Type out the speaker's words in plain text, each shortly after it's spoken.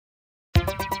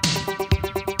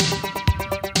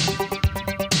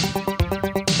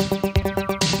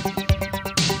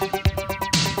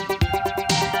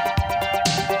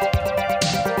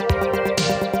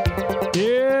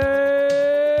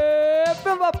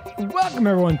Welcome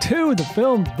everyone to the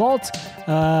Film Vault.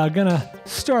 Gonna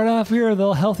start off here with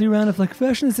a healthy round of flick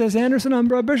fashion. It says Anderson. I'm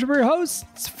Brad Bishop, your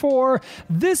hosts for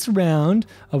this round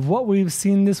of what we've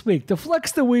seen this week. The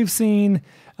flicks that we've seen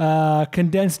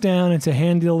condensed down into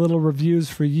handy little reviews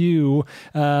for you.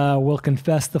 We'll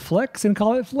confess the flicks and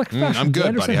call it flick fashion. I'm good,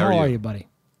 Anderson, buddy. how are you, buddy?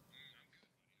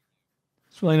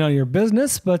 It's really none of your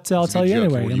business, but I'll tell you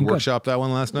anyway. You workshopped that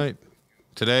one last night?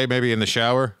 Today, maybe in the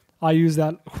shower? I use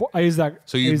that.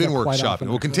 So you've been workshopping.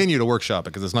 We'll continue to workshop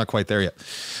it because it's not quite there yet.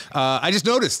 I just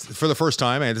noticed for the first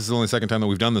time, and this is the only second time that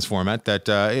we've done this format, that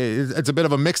it's a bit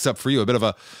of a mix-up for you, a bit of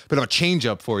a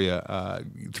change-up for you,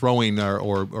 throwing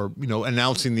or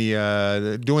announcing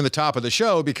doing the top of the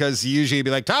show, because you usually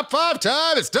be like, top 5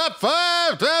 time, it's top 5.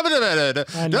 I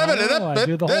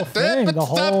do the whole thing, the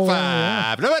whole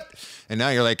top 5. Yeah. And now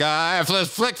you're like, I have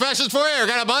flick fashions for you. I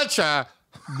got a bunch.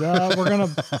 We're gonna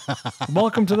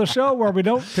welcome to the show where we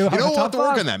don't do. You don't want to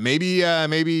work on that. Maybe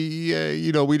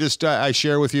we just I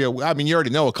share with you. I mean, you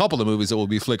already know a couple of movies that will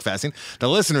be flick fasting. The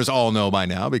listeners all know by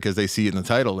now because they see it in the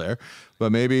title there.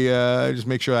 But maybe just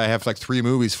make sure I have like 3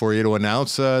 movies for you to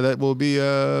announce that will be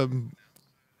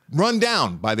run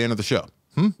down by the end of the show.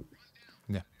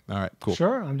 Yeah. All right. Cool.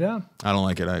 Sure, I'm down. I don't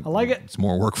like it. I like it. It's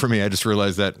more work for me. I just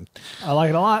realized that. I like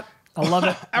it a lot. I love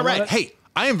it. All right. Hey.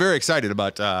 I am very excited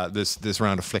about this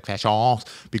round of flick fashion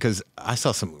because I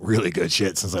saw some really good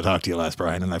shit since I talked to you last,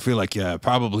 Brian, and I feel like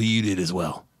probably you did as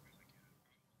well.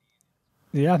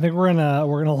 Yeah, I think we're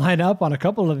gonna line up on a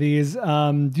couple of these.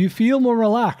 Do you feel more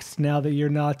relaxed now that you're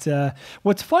not?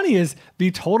 What's funny is the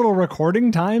total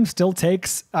recording time still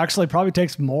probably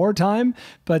takes more time,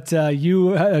 but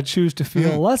you choose to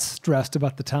feel less stressed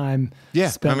about the time. Yeah,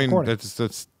 spent recording.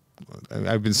 that's.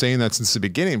 I've been saying that since the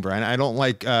beginning, Brian. I don't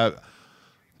like.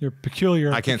 You're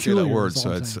peculiar. I can't say that word.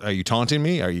 So are you taunting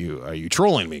me? Are you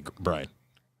trolling me, Brian?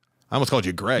 I almost called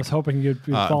you Greg. I was hoping you'd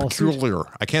fall asleep. Peculiar.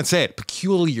 I can't say it.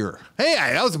 Peculiar. Hey,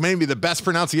 that was maybe the best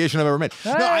pronunciation I've ever made.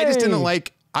 Hey! No, I just didn't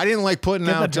like. I didn't like putting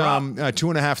out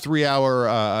 2.5, 3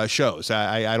 hour shows.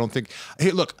 I don't think. Hey,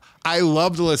 look, I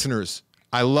love the listeners.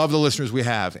 I love the listeners we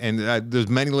have, and there's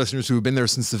many listeners who have been there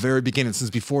since the very beginning, since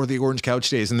before the Orange Couch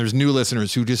days, and there's new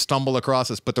listeners who just stumble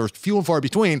across us, but there's few and far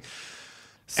betwin.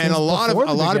 And a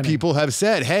lot of people have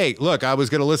said, "Hey, look, I was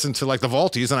going to listen to like the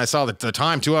Vaulties, and I saw the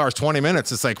time 2 hours 20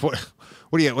 minutes. It's like, what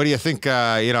do you think?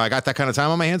 I got that kind of time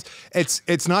on my hands.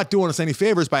 It's not doing us any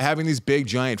favors by having these big,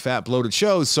 giant, fat, bloated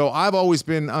shows. So I've always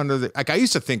been I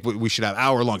used to think we should have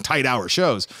hour-long, tight-hour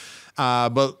shows,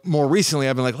 but more recently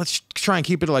I've been like, let's try and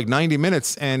keep it to like 90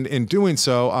 minutes. And in doing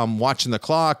so, I'm watching the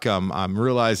clock. I'm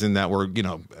realizing that we're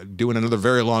doing another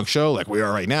very long show like we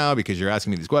are right now because you're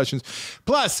asking me these questions.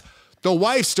 Plus, the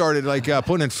wife started like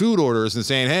putting in food orders and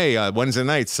saying, "Hey, Wednesday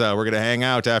nights we're gonna hang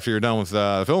out after you're done with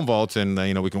Film Vault, and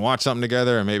we can watch something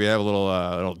together and maybe have a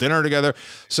little dinner together."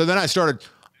 So then I started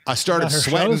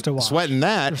sweating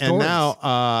that, and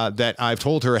now that I've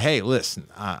told her, "Hey, listen,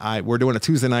 we're doing it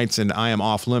Tuesday nights, and I am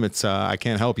off limits. I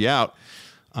can't help you out."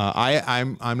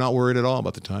 I'm not worried at all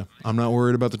about the time. I'm not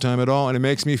worried about the time at all, and it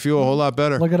makes me feel a whole lot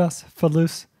better. Look at us,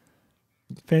 footloose,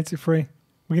 fancy free.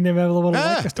 We can even have a little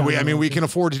we can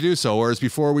afford to do so, whereas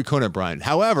before we couldn't, Brian.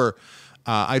 However,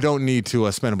 I don't need to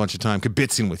spend a bunch of time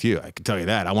kibitzing with you. I can tell you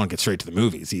that. I want to get straight to the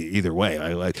movies either way.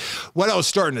 What I was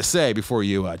starting to say before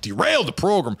you derailed the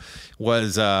program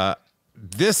was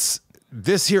this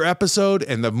here episode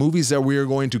and the movies that we are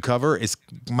going to cover is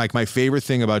like my favorite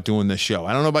thing about doing this show.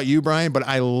 I don't know about you, Brian, but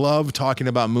I love talking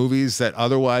about movies that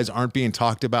otherwise aren't being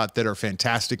talked about that are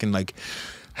fantastic and like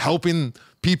helping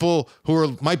people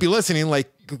who might be listening, like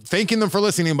thanking them for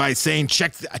listening by saying,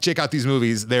 check out these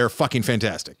movies. They're fucking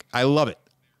fantastic. I love it.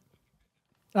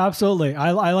 Absolutely.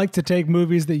 I like to take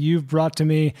movies that you've brought to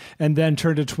me and then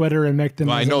turn to Twitter and make them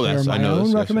my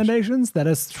own recommendations. That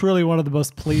is truly one of the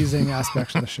most pleasing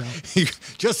aspects of the show.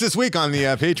 Just this week on the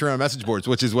Patreon message boards,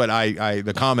 which is what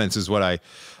the comments is what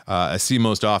I see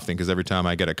most often, because every time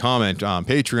I get a comment on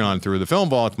Patreon through the Film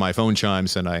Vault, my phone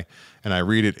chimes and I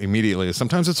read it immediately.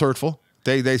 Sometimes it's hurtful.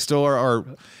 They still are,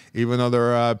 even though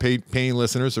they're paying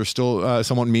listeners, they're still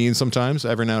somewhat mean sometimes,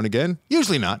 every now and again.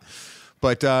 Usually not.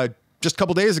 But just a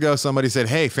couple days ago, somebody said,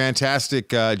 "Hey, fantastic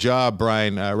job,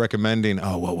 Brian, recommending."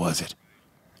 Oh, what was it?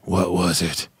 What was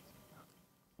it?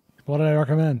 What did I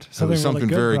recommend? Something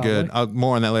very good.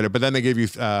 More on that later. But then they gave you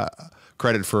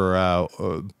credit for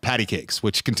patty cakes,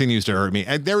 which continues to hurt me.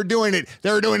 And they were doing it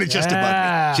just to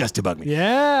bug me. Just to bug me.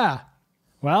 Yeah.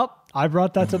 Well, I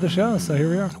brought that to the show, so here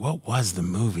we are. What was the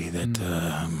movie that...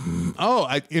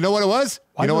 you know what it was?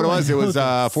 It was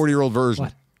a 40-year-old version.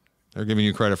 What? They're giving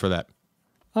you credit for that.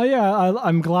 Oh, yeah.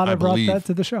 I'm glad I brought that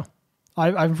to the show.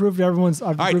 I've improved everyone's.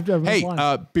 I've improved everyone's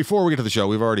lines. Hey, before we get to the show,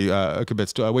 we've already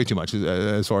committed way too much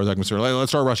as far as I'm concerned.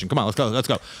 Let's start rushing. Come on, let's go. Let's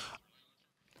go.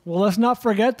 Well, let's not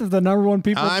forget that the number one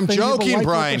people. I'm joking,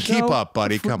 Brian. Keep up,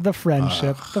 buddy. Come. The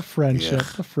friendship. The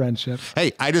friendship.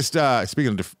 Hey, I just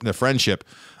speaking of the friendship,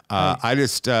 I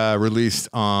just released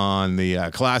on the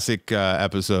classic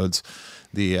episodes.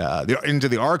 The into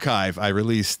the archive, I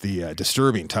released the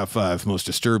disturbing top 5 most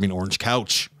disturbing Orange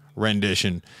Couch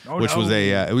rendition, was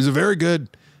it was a very good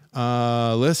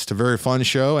list, a very fun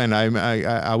show, and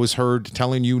I was heard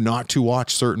telling you not to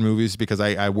watch certain movies because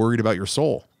I worried about your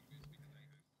soul.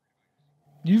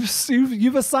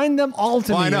 You've assigned them all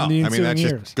to me. I know. In the I mean, that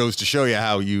years. just goes to show you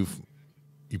how you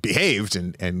behaved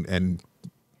and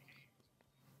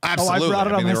absolutely. I brought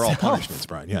it on they were all myself. punishments,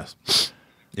 Brian. Yes.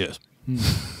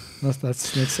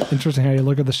 That's interesting how you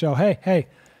look at the show. Hey,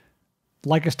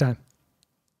 like us time.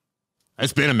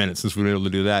 It's been a minute since we were able to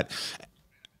do that.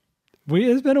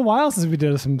 It's been a while since we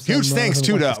did some huge thanks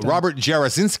to Robert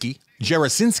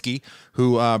Jarasinski,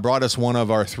 who brought us one of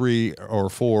our 3 or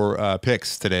 4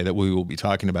 picks today that we will be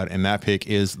talking about, and that pick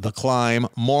is The Climb.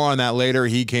 More on that later.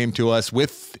 He came to us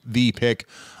with the pick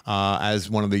as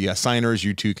one of the signers.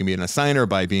 You too can be an assigner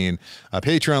by being a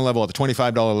Patreon level at the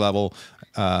 $25 level.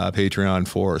 Patreon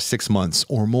for 6 months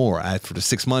or more. After the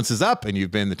 6 months is up and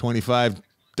you've been the $25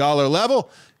 level,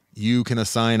 you can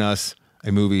assign us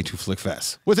a movie to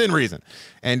Flickfest within reason.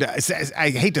 And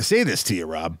I hate to say this to you,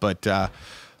 Rob, but I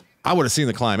would have seen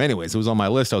The Climb anyways. It was on my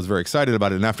list. I was very excited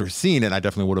about it. And after seeing it, I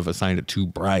definitely would have assigned it to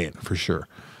Brian for sure.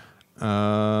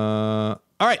 All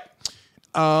right.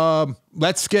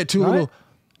 Let's get to a little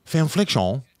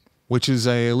fanfiction, which is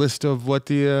a list of what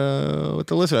the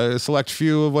a select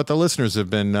few of what the listeners have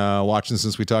been watching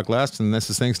since we talked last, and this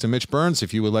is thanks to Mitch Burns.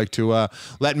 If you would like to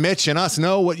let Mitch and us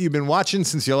know what you've been watching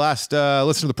since you last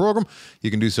listened to the program,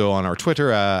 you can do so on our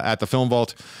Twitter at the Film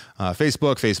Vault,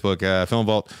 Facebook Film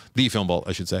Vault, the Film Vault,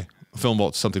 I should say. Film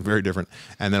Vault is something very different,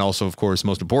 and then also, of course,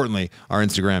 most importantly, our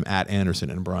Instagram at Anderson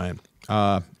and Bryan.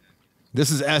 This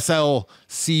is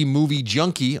SLC Movie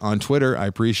Junkie on Twitter. I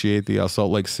appreciate the Salt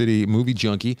Lake City Movie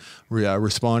Junkie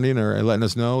responding or letting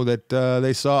us know that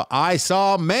I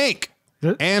saw Mank.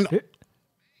 And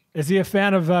is he a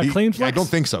fan of Clean Flicks? I don't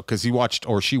think so, because she watched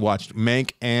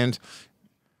Mank, and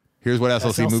here's what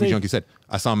SLC Movie Junkie said.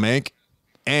 I saw Mank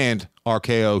and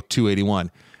RKO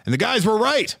 281. And the guys were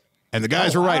right.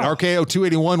 RKO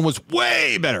 281 was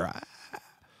way better.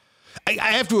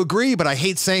 I have to agree, but I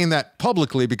hate saying that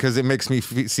publicly because it makes me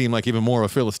seem like even more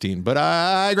of a Philistine. But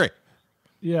I agree.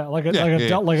 Yeah, like a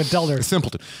delder. A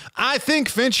simpleton. I think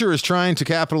Fincher is trying to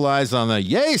capitalize on the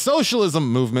yay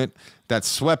socialism movement that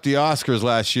swept the Oscars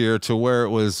last year to where it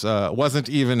wasn't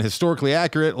even historically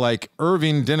accurate. Like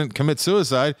Irving didn't commit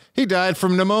suicide; he died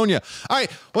from pneumonia. All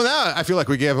right. Well, now I feel like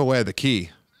we gave away the key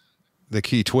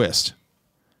twist.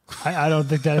 I don't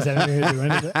think that has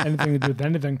anything to do with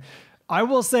anything. I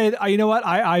will say, you know what?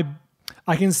 I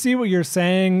can see what you're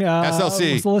saying.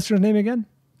 SLC. What's the listener's name again?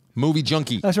 Movie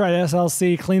Junkie. That's right,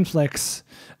 SLC Clean Flicks.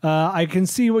 I can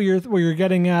see what you're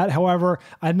getting at. However,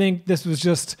 I think this was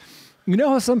just, you know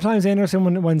how sometimes,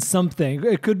 Anderson, when something,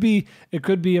 it could be a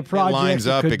project, it lines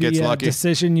up, it gets lucky.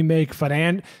 Decision you make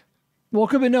Well, it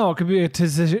could be a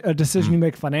decision you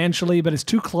make financially, but it's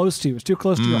too close to you. It's too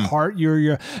close to your heart.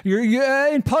 You're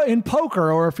in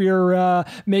poker, or if you're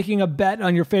making a bet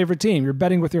on your favorite team, you're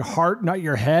betting with your heart, not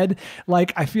your head.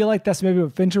 Like, I feel like that's maybe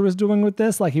what Fincher was doing with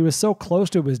this. Like, he was so close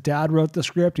to it. His dad wrote the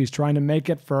script. He's trying to make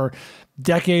it for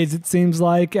decades, it seems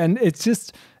like, and it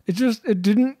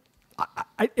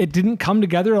didn't come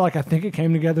together like I think it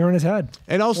came together in his head.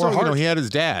 And also, he had his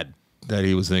dad that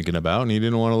he was thinking about, and he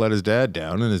didn't want to let his dad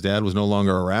down, and his dad was no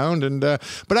longer around. And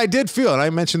but I did feel, and I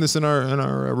mentioned this in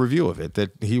our review of it,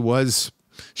 that he was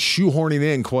shoehorning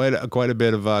in quite a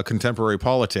bit of contemporary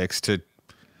politics to,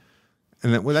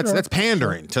 and that's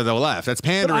pandering to the left. That's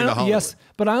pandering to Hollywood. Yes,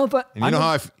 but I don't.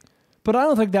 But I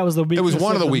don't think that was the weakness. It was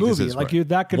one of the weaknesses. Like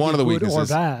that could be good or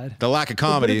bad. The lack of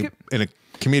comedy in a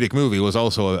comedic movie was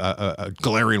also a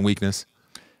glaring weakness.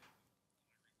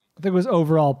 I think it was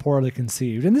overall poorly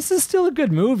conceived, and this is still a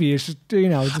good movie. It's just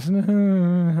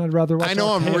I'd rather watch. I know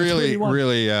I'm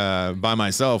really by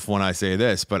myself when I say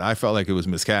this, but I felt like it was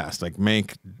miscast. Like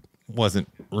Mank wasn't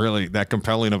really that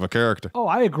compelling of a character. Oh,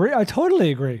 I agree. I totally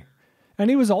agree.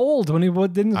 And he was old when he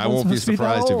didn't. I won't be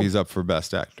surprised if he's up for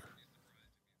Best Actor.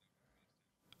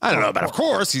 I don't know, but of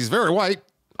course he's very white.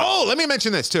 Oh, let me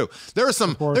mention this too. There's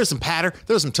some patter,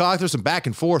 there's some talk, there's some back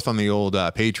and forth on the old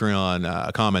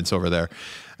Patreon comments over there.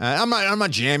 I'm not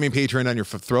jamming Patreon on your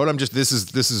throat. I'm just this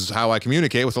is how I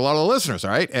communicate with a lot of the listeners. All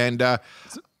right, and I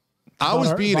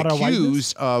was being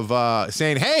accused of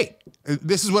saying, "Hey,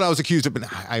 This is what I was accused of, and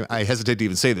I hesitate to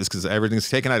even say this because everything's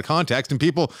taken out of context, and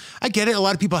people, I get it. A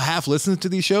lot of people half listen to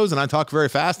these shows, and I talk very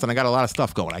fast, and I got a lot of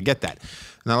stuff going. I get that.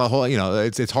 Not a whole,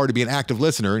 it's hard to be an active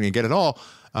listener, and you get it all,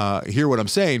 hear what I'm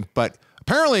saying, but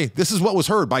apparently this is what was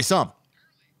heard by some.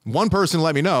 One person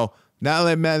let me know. Now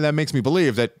that makes me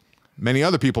believe that many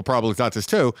other people probably thought this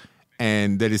too,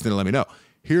 and they just didn't let me know.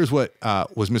 Here's what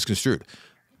was misconstrued.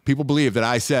 People believe that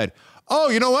I said, oh,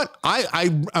 you know what?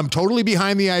 I'm totally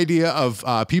behind the idea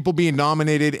of people being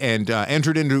nominated and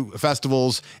entered into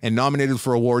festivals and nominated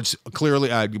for awards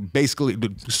clearly, basically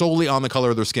solely on the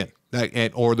color of their skin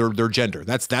or their gender.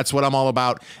 That's what I'm all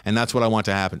about, and that's what I want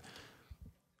to happen.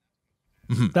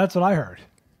 That's what I heard.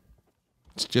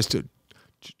 It's just to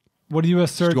what do you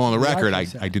assert? To go on the record,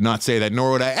 I did not say that,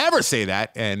 nor would I ever say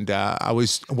that. And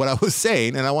what I was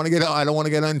saying, and I don't want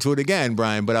to get into it again,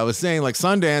 Brian, but I was saying like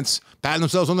Sundance patting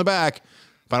themselves on the back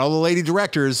about all the lady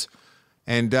directors,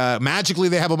 and magically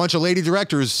they have a bunch of lady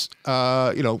directors,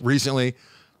 recently,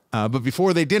 but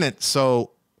before they didn't.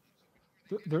 So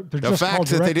they're the fact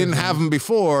that they didn't have them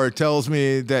before tells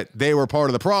me that they were part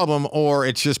of the problem, or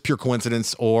it's just pure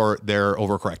coincidence, or they're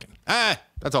overcorrecting.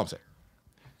 That's all I'm saying.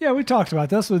 Yeah, we talked about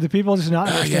this with the people just not.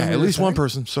 At least one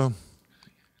person. So,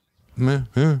 I mean,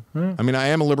 I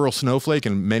am a liberal snowflake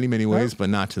in many, many ways, but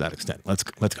not to that extent. Let's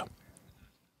go.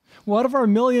 What of our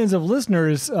millions of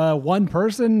listeners? One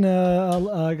person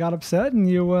got upset, and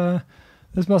you.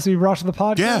 This must be brought to the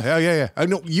podcast. Yeah. I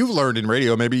know you've learned in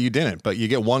radio. Maybe you didn't, but you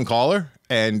get one caller,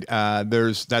 and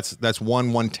that's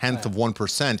 1/10 of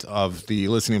 1% of the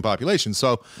listening population.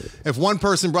 So, if one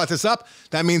person brought this up,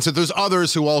 that means that there's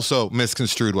others who also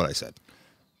misconstrued what I said.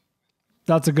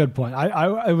 That's a good point.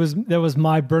 There was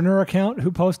my burner account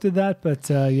who posted that,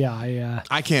 but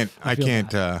I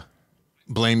can't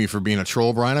blame you for being a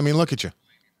troll, Brian. I mean, look at you.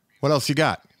 What else you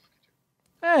got?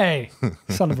 Hey,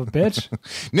 son of a bitch.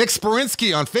 Nick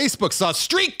Sporinsky on Facebook saw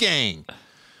Street Gang,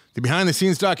 the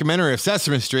behind-the-scenes documentary of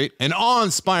Sesame Street, an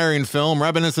awe-inspiring film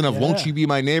reminiscent of Won't You Be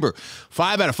My Neighbor.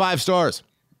 5 out of 5 stars.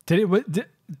 Did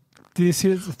he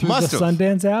see it through the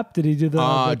Sundance app? Did he do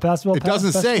the festival? It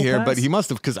doesn't say here, pass? but he must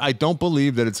have, because I don't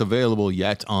believe that it's available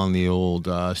yet on the old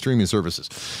streaming services.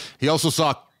 He also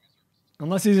saw...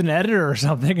 Unless he's an editor or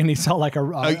something, and he saw like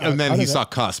and then he saw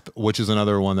Cusp, which is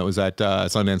another one that was at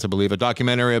Sundance, I believe. A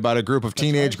documentary about a group of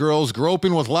teenage girls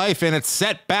groping with life, and it's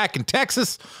set back in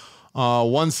Texas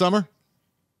one summer.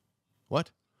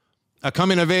 What? A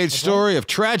coming-of-age story of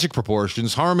tragic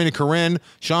proportions. Harmony Korine,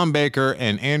 Sean Baker,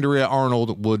 and Andrea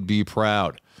Arnold would be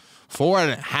proud.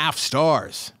 4.5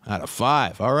 stars out of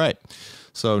 5. All right.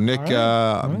 So, Nick,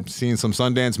 I'm seeing some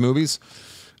Sundance movies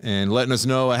and letting us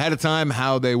know ahead of time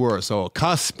how they were. So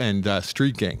Cusp and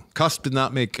Street Gang. Cusp did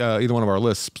not make either one of our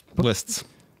lists.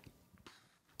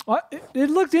 It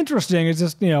looked interesting. It's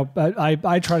just,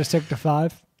 I try to stick to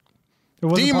 5.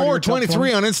 D Moore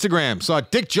 23 on Instagram saw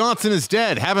Dick Johnson is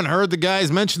Dead. Haven't heard the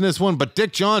guys mention this one, but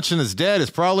Dick Johnson is Dead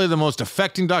is probably the most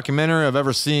affecting documentary I've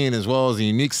ever seen, as well as a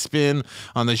unique spin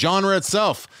on the genre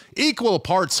itself. Equal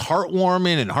parts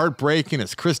heartwarming and heartbreaking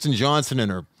as Kristen Johnson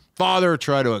and her father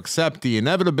try to accept the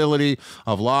inevitability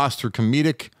of loss through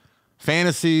comedic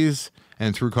fantasies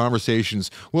and through conversations.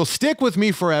 Will stick with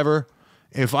me forever.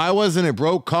 If I wasn't a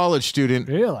broke college student,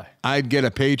 really, I'd get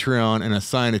a Patreon and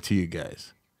assign it to you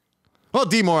guys. Well,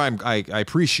 D Moore, I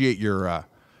appreciate your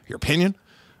opinion.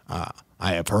 I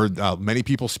have heard many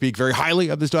people speak very highly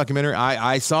of this documentary.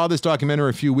 I saw this documentary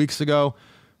a few weeks ago,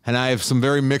 and I have some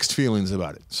very mixed feelings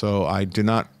about it. So I did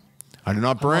not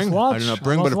bring. But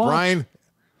if Brian.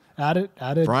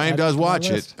 Brian does watch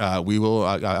it. I'll be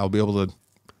able to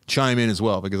chime in as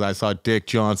well, because I saw Dick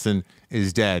Johnson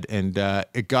is Dead, and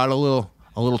it got a little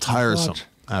tiresome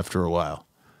after a while.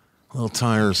 A little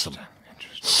tiresome.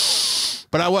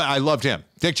 But I loved him.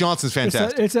 Dick Johnson's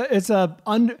fantastic. It's an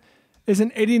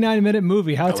 89-minute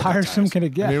movie. How tiresome can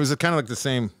it get? I mean, it was kind of like the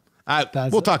same.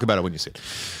 We'll talk about it when you see it.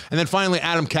 And then finally,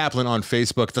 Adam Kaplan on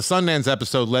Facebook. The Sundance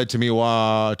episode led to me to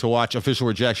watch Official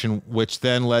Rejection, which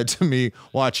then led to me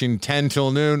watching 10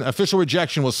 Till Noon. Official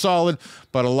Rejection was solid,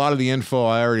 but a lot of the info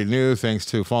I already knew, thanks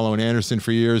to following Anderson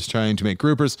for years, trying to make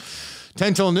groupers.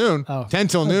 10 Till Noon. 10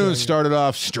 Till Noon started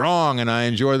off strong, and I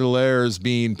enjoyed the layers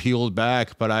being peeled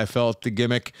back, but I felt the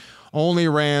gimmick only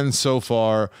ran so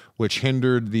far, which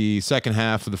hindered the second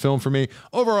half of the film for me.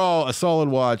 Overall, a solid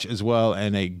watch as well,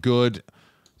 and a good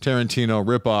Tarantino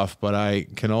ripoff, but I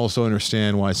can also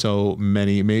understand why so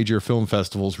many major film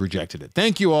festivals rejected it.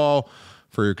 Thank you all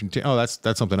for your that's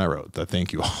something I wrote.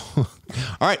 Thank you all. All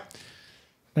right.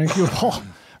 Thank you all.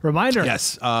 Reminder.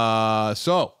 Yes.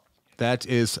 So That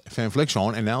is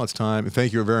Fanfliction, and now it's time.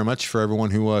 Thank you very much for everyone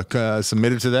who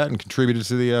submitted to that and contributed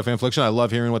to the Fanfliction. I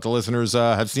love hearing what the listeners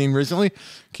have seen recently.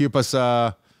 Keep us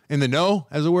in the know,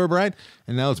 as it were, Brian.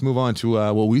 And now let's move on to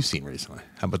what we've seen recently.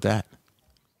 How about that?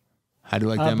 How do you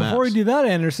like that, Matt? Before we do that,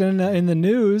 Anderson, in the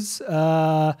news,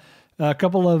 a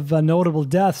couple of notable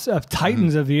deaths of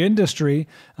titans of the industry,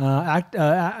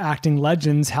 acting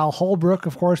legends. Hal Holbrook,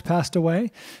 of course, passed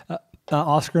away.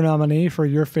 Oscar nominee for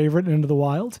your favorite, Into the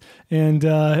Wild. And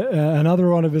another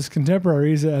one of his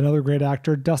contemporaries, another great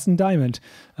actor, Dustin Diamond,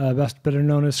 better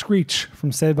known as Screech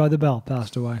from Saved by the Bell,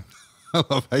 passed away. I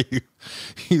love how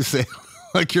you say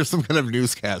like you're some kind of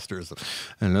newscaster.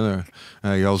 Another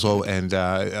also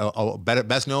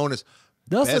best known as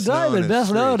Dustin Diamond,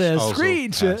 best known as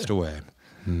Screech, passed away.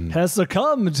 Has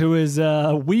succumbed to his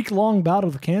week-long bout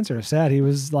of cancer. Sad. He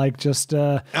was like just.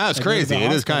 It's crazy.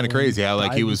 It is kind of crazy how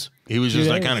like he was just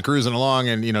like kind of cruising along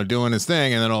and doing his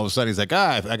thing, and then all of a sudden he's like,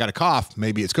 I got a cough.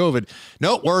 Maybe it's COVID.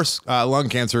 No, worse, lung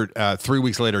cancer. 3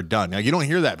 weeks later, done. Now you don't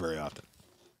hear that very often.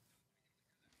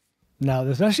 No,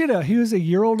 especially he was a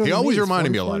year older. He than always me.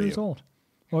 reminded me a lot of you. Old.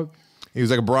 Well, he was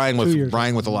like a Brian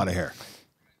with a lot of hair.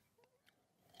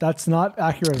 That's not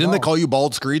accurate. Didn't they call you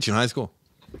Bald Screech in high school?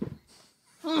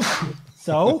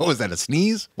 So what was that? A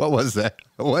sneeze? What was that?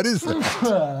 What is that?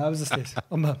 That was a sneeze.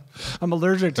 I'm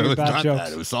allergic to bad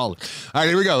jokes. It was solid. All right,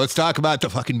 here we go. Let's talk about the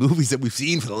fucking movies that we've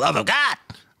seen. For the love of God!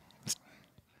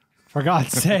 For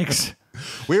God's sakes,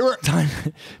 we were time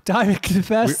to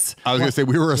confess. I was going to say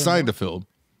we were assigned to film.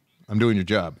 I'm doing your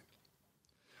job.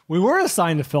 We were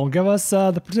assigned a film. Give us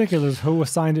the particulars. Who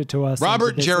assigned it to us?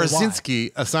 Robert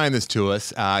Jarosinski assigned this to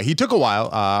us. He took a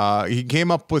while. He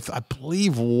came up with, I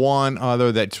believe, one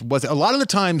other that was a lot of the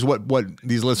times what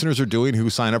these listeners are doing who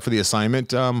sign up for the assignment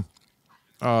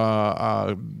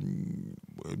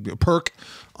perk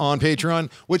on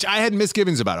Patreon, which I had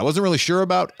misgivings about. I wasn't really sure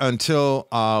about until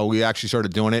we actually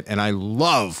started doing it. And I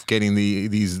love getting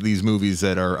these movies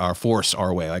that are forced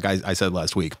our way, like I said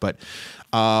last week. But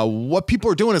what people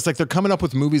are doing is like they're coming up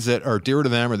with movies that are dear to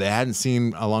them or they hadn't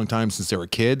seen a long time since they were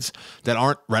kids that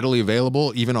aren't readily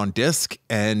available even on disc.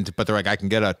 But they're like, I can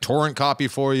get a torrent copy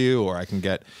for you, or I can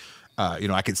get,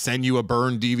 I could send you a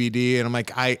burned DVD. And I'm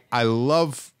like, I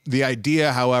love the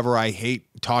idea. However, I hate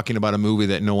talking about a movie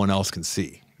that no one else can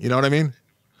see. You know what I mean?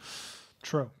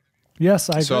 True. Yes,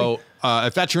 I agree. So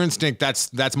if that's your instinct,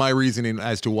 that's my reasoning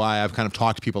as to why I've kind of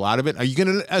talked people out of it. Are you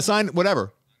going to assign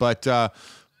whatever? But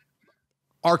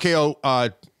RKO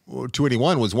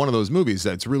 281 was one of those movies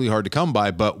that's really hard to come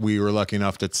by, but we were lucky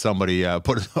enough that somebody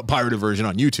put a pirated version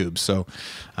on YouTube, so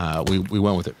we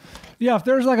went with it. Yeah, if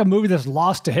there's like a movie that's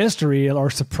lost to history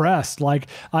or suppressed, like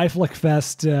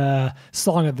iFlickFest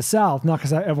Song of the South, not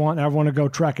because I want everyone to go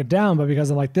track it down, but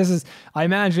because I'm like, I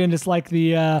imagine it's like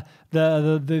the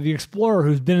explorer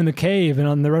who's been in the cave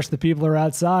and the rest of the people are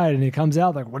outside and he comes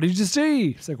out like, what did you see?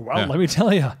 It's like, well, let me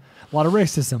tell you. A lot of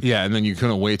racism. Yeah, and then you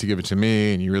couldn't wait to give it to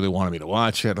me, and you really wanted me to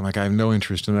watch it. I'm like, I have no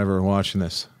interest in ever watching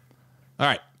this. All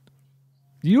right.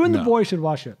 You and the boy should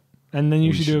watch it, and then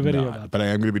you should do a video about it. But I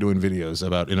am going to be doing videos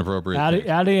about inappropriate things.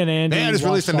 Addie and Andy. I just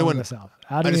released a new one.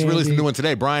 I just released a new one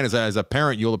today. Brian, as a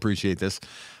parent, you'll appreciate this.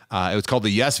 It was called the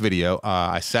Yes Video.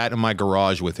 I sat in my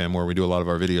garage with him where we do a lot of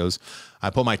our videos. I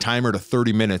put my timer to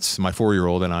 30 minutes, my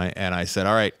 4-year-old, and I said,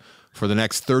 all right, for the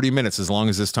next 30 minutes, as long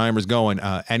as this timer's going,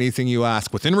 anything you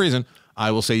ask within reason,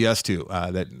 I will say yes to,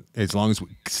 that as long as it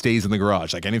stays in the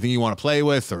garage. Like anything you want to play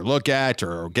with or look at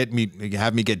or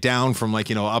have me get down from like,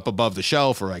 up above the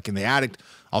shelf or like in the attic,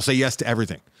 I'll say yes to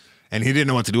everything. And he didn't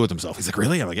know what to do with himself. He's like,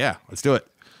 really? I'm like, yeah, let's do it.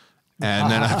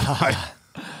 And then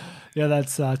yeah,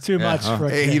 that's too much for a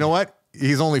kid. Hey, you know what?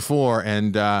 He's only 4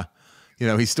 and,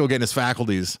 he's still getting his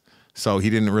faculties. So he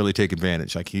didn't really take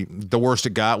advantage. Like the worst it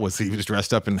got was he was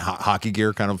dressed up in hockey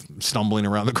gear, kind of stumbling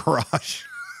around the garage.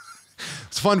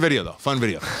 It's a fun video, though. Fun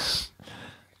video.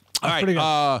 All right.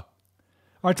 All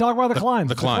right, talk about The Climb.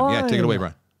 The Climb. Yeah, take it away,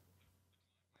 Brian.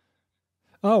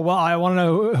 Oh, well, I want to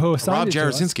know who assigned it to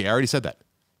us. Rob Jarosinski. I already said that.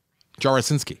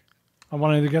 Jarosinski. I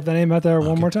wanted to get the name out there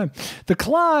one more time. The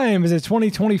Climb is a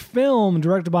 2020 film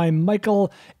directed by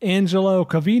Michael Angelo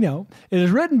Covino. It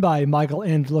is written by Michael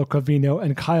Angelo Covino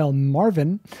and Kyle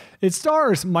Marvin. It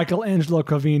stars Michael Angelo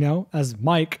Covino as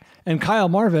Mike and Kyle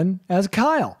Marvin as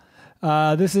Kyle.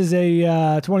 This is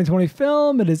a 2020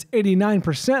 film. It is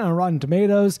 89% on Rotten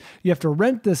Tomatoes. You have to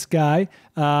rent this guy.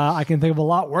 I can think of a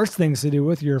lot worse things to do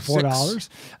with your $4.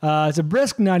 It's a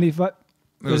brisk 95.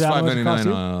 It was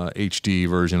 $5.99 HD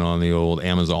version on the old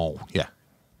Amazon. Yeah.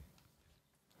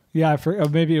 Yeah, or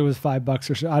maybe it was $5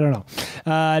 or so. I don't know.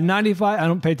 95. I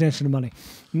don't pay attention to money.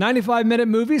 95-minute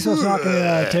movie, so it's not going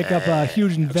to take up a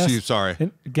huge investment.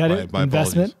 Sorry. Get it?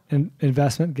 Investment.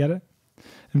 Investment. Get it?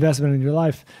 Investment in your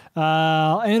life.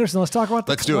 Anderson, let's talk about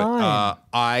the Let's do it.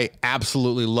 I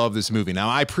absolutely love this movie. Now,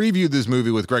 I previewed this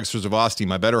movie with Greg Strzavosty,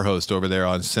 my better host over there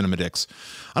on Cinema Dicks.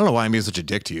 I don't know why I'm being such a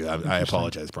dick to you. I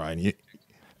apologize, Brian.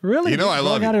 Really? You know I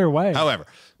love you. Out of your way. However,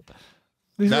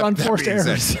 these are unforced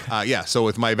errors. Yeah, so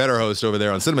with my better host over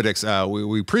there on Cinema Dicks,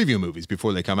 we preview movies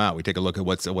before they come out. We take a look at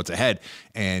what's ahead.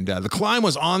 And The Climb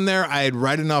was on there. I had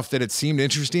read enough that it seemed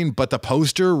interesting, but the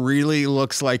poster really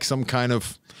looks like some kind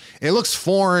of... It looks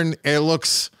foreign. It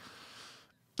looks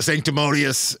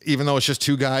sanctimonious, even though it's just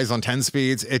two guys on 10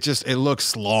 speeds. It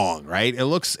looks long, right? It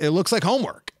looks like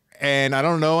homework. And I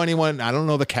don't know anyone. I don't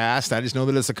know the cast. I just know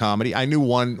that it's a comedy. I knew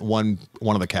one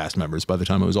of the cast members by the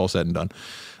time it was all said and done.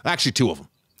 Actually, two of them.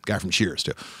 Guy from Cheers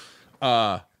too.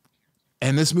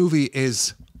 And this movie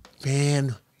is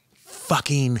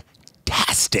fucking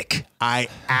tastic. I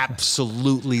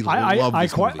absolutely love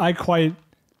this movie.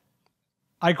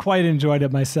 I quite enjoyed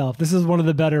it myself. This is one of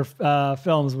the better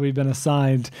films we've been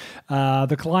assigned.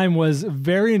 The Climb was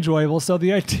very enjoyable. So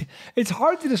it's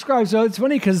hard to describe. So it's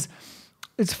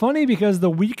funny because the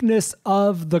weakness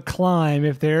of The Climb,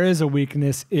 if there is a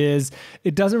weakness, is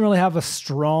it doesn't really have a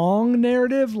strong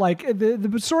narrative. Like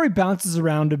the story bounces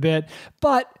around a bit,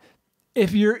 but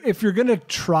if you're gonna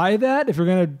try that, if you're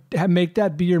gonna make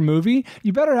that be your movie,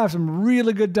 you better have some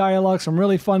really good dialogue, some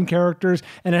really fun characters,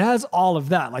 and it has all of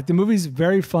that. Like the movie's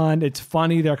very fun, it's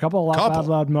funny. There are a couple of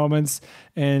loud moments,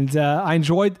 and I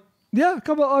enjoyed. Yeah, a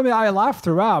couple. I mean, I laughed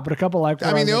throughout, but a couple like.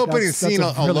 I mean, the opening scene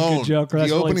alone. The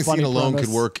opening scene alone could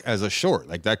work as a short.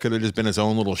 Like that could have just been its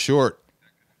own little short.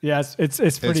 Yes, it's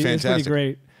pretty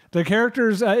great. The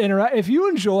characters interact. If you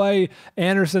enjoy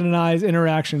Anderson and I's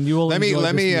interaction, you will. Let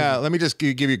me just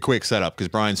give you a quick setup because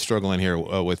Brian's struggling here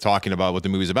with talking about what the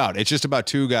movie's about. It's just about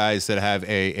two guys that have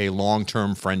a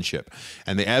long-term friendship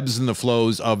and the ebbs and the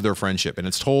flows of their friendship, and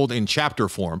it's told in chapter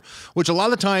form, which a lot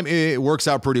of the time it works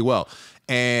out pretty well.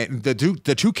 And the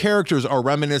two characters are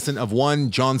reminiscent of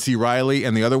one, John C. Reilly,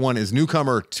 and the other one is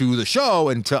newcomer to the show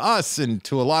and to us and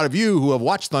to a lot of you who have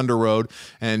watched Thunder Road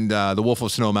and The Wolf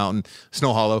of Snow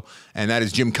Hollow, and that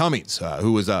is Jim Cummings,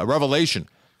 who was a revelation.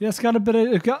 Yeah, it's got a bit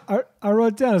of. I wrote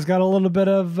it down. It's got a little bit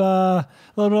of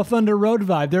Thunder Road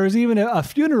vibe. There is even a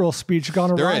funeral speech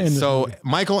gone awry in this movie.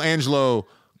 Michelangelo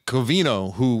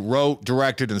Covino, who wrote,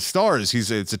 directed, and stars,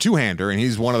 it's a two-hander, and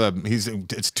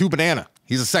it's two banana.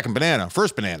 He's a second banana,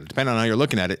 first banana, depending on how you're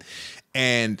looking at it.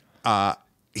 And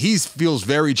he feels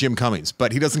very Jim Cummings,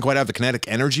 but he doesn't quite have the kinetic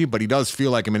energy, but he does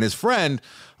feel like him. And his friend,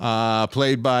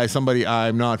 played by somebody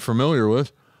I'm not familiar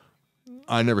with.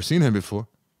 I've never seen him before.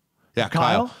 Yeah,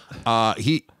 Kyle.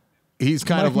 He's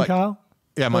kind of like Kyle?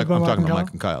 Yeah, I'm talking about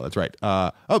Mike and Kyle. That's right.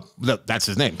 That's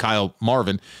his name, Kyle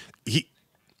Marvin.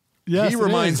 He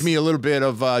reminds me a little bit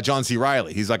of John C.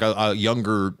 Reilly. He's like a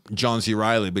younger John C.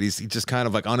 Reilly, but he's just kind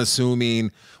of like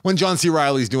unassuming. When John C.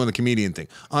 Reilly's doing the comedian thing,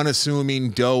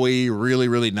 unassuming, doughy, really,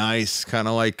 really nice, kind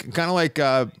of like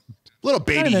little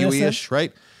baby Huey-ish,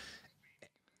 right?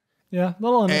 Yeah,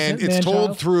 little innocent. And it's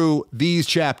told through these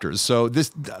chapters. So this,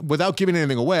 without giving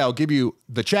anything away, I'll give you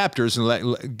the chapters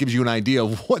and gives you an idea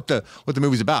of what the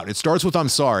movie's about. It starts with "I'm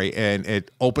sorry," and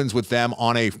it opens with them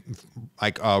on a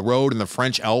road in the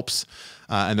French Alps,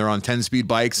 and they're on 10-speed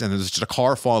bikes, and there's just a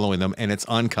car following them, and it's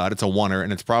uncut. It's a oneer,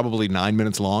 and it's probably 9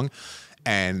 minutes long,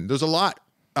 and there's a lot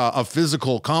of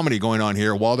physical comedy going on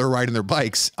here while they're riding their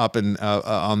bikes up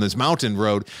on this mountain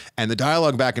road, and the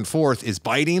dialogue back and forth is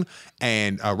biting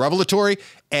and revelatory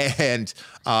and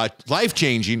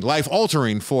life-changing,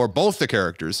 life-altering for both the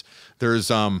characters. There's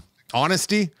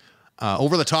honesty,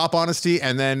 over-the-top honesty,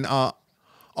 and then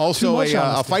also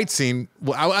a fight scene.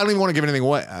 Well, I don't even want to give anything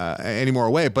away, any more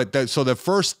away, but so the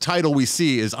first title we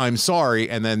see is "I'm sorry,"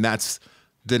 and then that's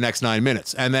the next 9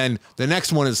 minutes, and then the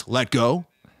next one is "Let Go,"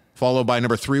 followed by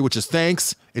number 3, which is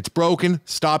 "Thanks, it's broken,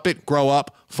 stop it, grow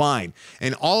up, fine."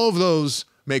 And all of those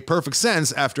make perfect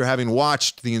sense after having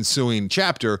watched the ensuing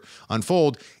chapter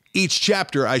unfold. Each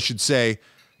chapter, I should say,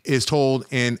 is told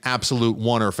in absolute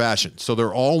oneer fashion. So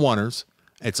they're all oneers.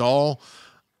 It's all...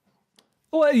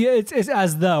 Well, yeah, it's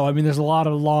as though. I mean, there's a lot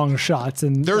of long shots,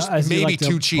 and there's maybe like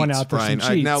two cheats, Brian.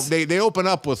 Now they open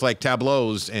up with like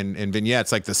tableaus and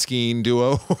vignettes, like the skiing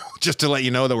duo, just to let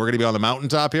you know that we're going to be on the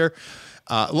mountaintop here.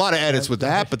 A lot of edits with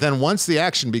that, but then once the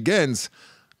action begins,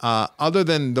 other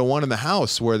than the one in the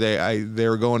house where they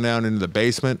were going down into the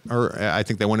basement, or I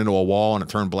think they went into a wall and it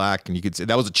turned black, and you could see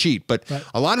that was a cheat. But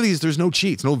a lot of these, there's no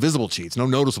cheats, no visible cheats, no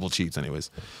noticeable cheats,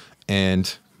 anyways.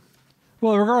 And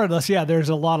Well, regardless, yeah, there's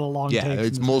a lot of long takes. Yeah,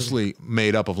 it's mostly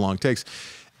made up of long takes.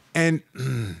 And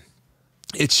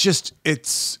it's just,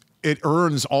 it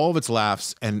earns all of its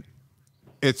laughs, and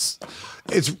it's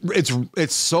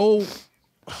so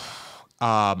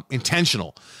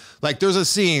intentional. Like, there's a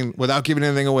scene, without giving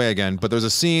anything away again, but there's a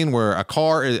scene where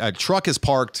a truck is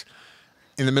parked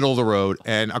in the middle of the road,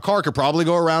 and a car could probably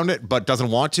go around it, but doesn't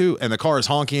want to, and the car is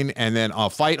honking, and then a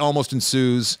fight almost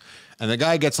ensues, and the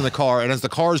guy gets in the car, and as the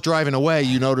car is driving away,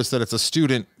 you notice that it's a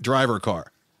student driver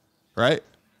car, right?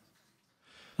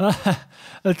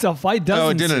 It's a fight doesn't. No,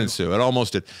 it didn't ensue. It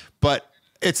almost did. But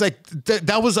it's like,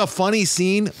 that was a funny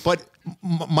scene, but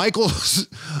Angelo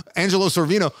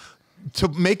Sorvino, to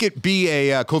make it be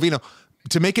a Covino,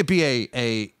 to make it be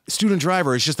a student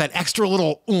driver, is just that extra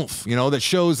little oomph, that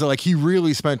shows that, like, he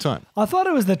really spent time. I thought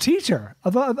it was the teacher.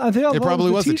 I think it probably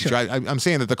was the teacher. I'm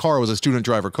saying that the car was a student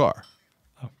driver car.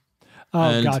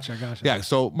 Oh, gotcha. Yeah,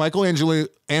 so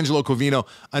Angelo Covino,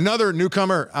 another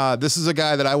newcomer. This is a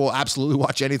guy that I will absolutely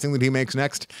watch anything that he makes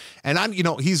next. And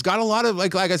he's got a lot of,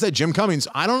 like I said, Jim Cummings.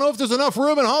 I don't know if there's enough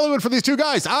room in Hollywood for these two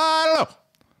guys. I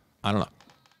don't know.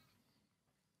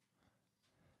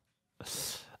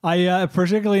 I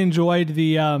particularly enjoyed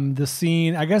the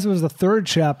scene. I guess it was the third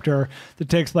chapter that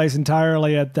takes place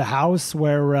entirely at the house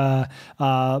where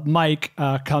Mike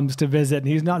comes to visit, and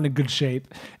he's not in a good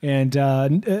shape. And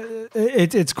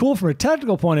it's cool from a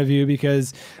technical point of view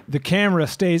because the camera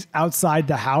stays outside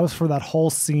the house for that whole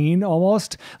scene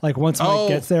almost. Like, once Mike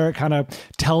gets there, it kind of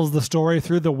tells the story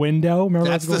through the window. Remember,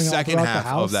 that's the second half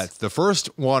of that. The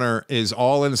first one is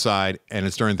all inside, and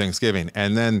it's during Thanksgiving,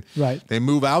 and then they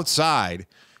move outside.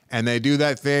 And they do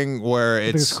that thing where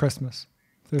it's Christmas.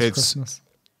 Christmas.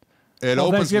 It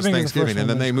opens with Thanksgiving, and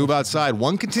then they move outside.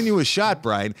 One continuous shot,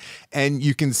 Brian, and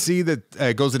you can see that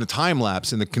it goes into time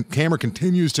lapse, and the camera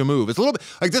continues to move. It's a little bit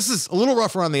like, this is a little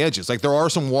rough around the edges. Like, there are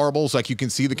some warbles, like you can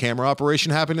see the camera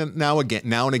operation happening now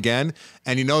and again,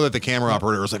 and you know that the camera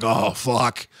operator is like, oh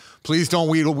fuck, please don't,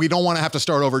 we don't want to have to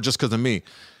start over just because of me.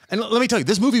 And let me tell you,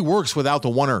 this movie works without the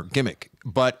Warner gimmick,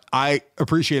 but I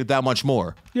appreciate it that much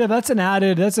more. Yeah, that's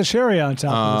a cherry on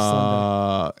top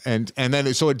of the sundae. And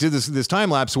then so it did this time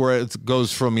lapse where it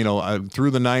goes from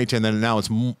through the night, and then now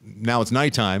it's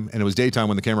nighttime, and it was daytime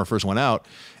when the camera first went out,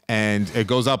 and it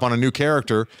goes up on a new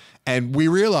character, and we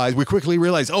quickly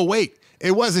realized, oh wait,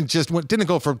 it didn't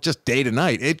go from just day to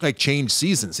night. It like changed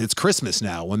seasons. It's Christmas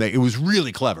now. It was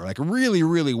really clever, like really,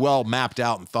 really well mapped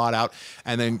out and thought out.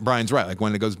 And then Brian's right. Like,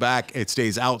 when it goes back, it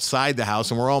stays outside the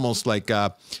house, and we're almost like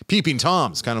peeping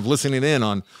Toms, kind of listening in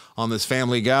on this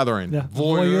family gathering. Yeah,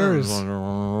 voyeurs.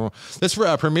 This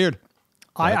premiered.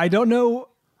 I don't know.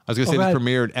 I was going to say this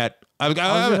premiered at. I was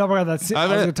going to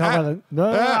talk about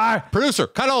that. Producer,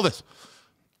 cut all this.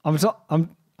 I'm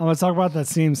going to talk about that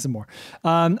scene some more.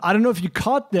 I don't know if you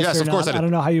caught this or not. Course I did. I don't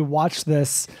know how you watched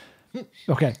this.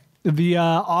 Okay. The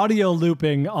audio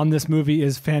looping on this movie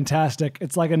is fantastic.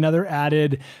 It's like another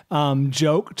added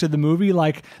joke to the movie.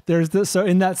 Like, so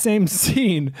in that same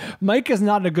scene, Mike is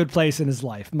not in a good place in his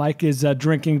life. Mike is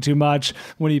drinking too much.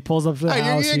 When he pulls up to the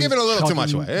house, you're giving a little too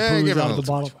much away. Booze out of the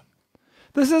bottle.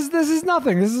 This is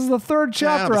nothing. This is the third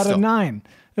chapter out of 9.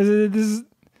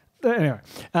 Anyway,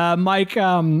 Mike.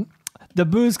 The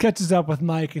booze catches up with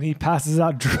Mike, and he passes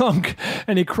out drunk,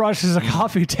 and he crushes a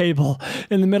coffee table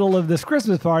in the middle of this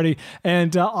Christmas party.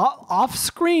 And off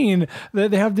screen,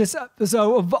 they have this.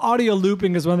 So audio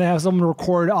looping is when they have someone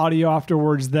record audio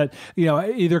afterwards that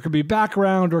either could be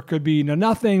background or could be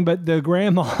nothing. But the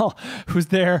grandma who's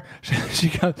there, she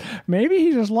goes, maybe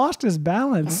he just lost his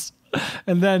balance.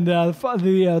 And then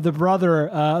the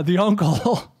brother, the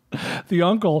uncle. The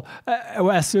uncle,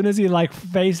 as soon as he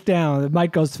face down,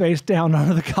 Mike goes face down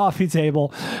onto the coffee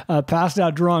table, passed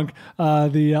out drunk.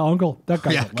 The uncle, that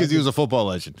guy. Yeah, because he was a football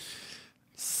legend.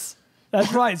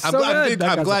 That's right. I'm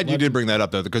glad you did bring that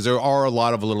up, though, because there are a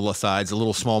lot of little asides,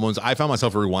 little small moments. I found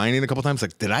myself rewinding a couple times.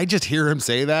 Like, did I just hear him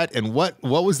say that? And what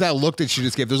was that look that she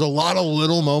just gave? There's a lot of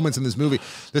little moments in this movie.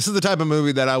 This is the type of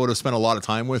movie that I would have spent a lot of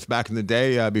time with back in the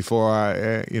day before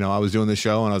I was doing this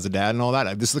show and I was a dad and all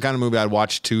that. This is the kind of movie I'd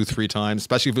watch 2-3 times,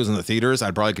 especially if it was in the theaters.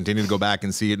 I'd probably continue to go back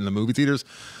and see it in the movie theaters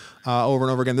over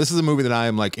and over again. This is a movie that I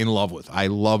am like in love with. I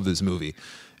love this movie.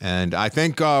 And I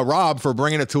thank Rob for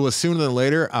bringing it to us sooner than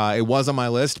later. It was on my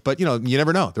list, but you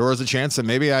never know. There was a chance that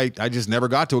maybe I just never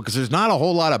got to it because there's not a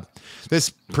whole lot of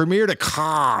this premiered at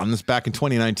Cannes back in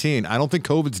 2019. I don't think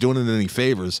COVID's doing it any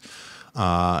favors.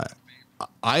 I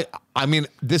mean,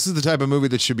 this is the type of movie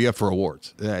that should be up for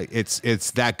awards.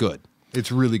 It's that good.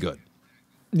 It's really good.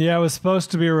 Yeah, it was supposed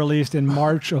to be released in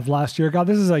March of last year. God,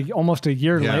 this is almost a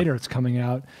year later. It's coming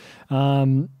out.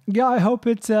 I hope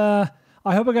it's.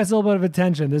 I hope it gets a little bit of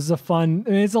attention. This is a fun,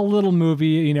 it's a little movie,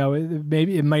 you know,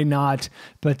 maybe it might not,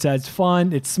 but it's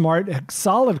fun. It's smart. A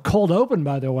solid cold open,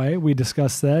 by the way. We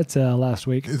discussed that last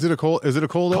week. Is it a cold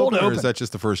open, or is that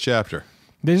just the first chapter?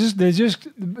 They just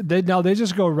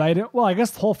go right in. Well, I guess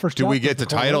the whole first. Do we get the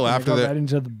title after that? Right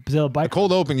into the bike. The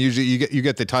cold open, usually you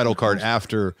get the title card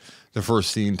after the first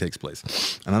scene takes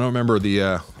place. And I don't remember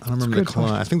the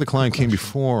client. I think the client came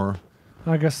before.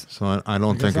 I guess. So I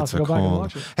don't think it's a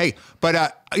cold. Hey,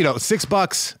 but you know,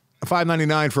 $6,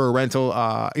 $5.99 for a rental.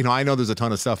 You know, I know there's a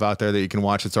ton of stuff out there that you can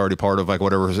watch. It's already part of like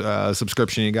whatever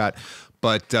subscription you got.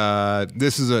 But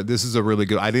this is a really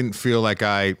good. I didn't feel like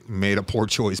I made a poor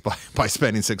choice by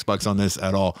spending $6 on this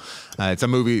at all. It's a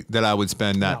movie that I would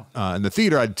spend that in the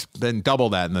theater. I'd spend double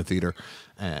that in the theater.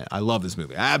 I love this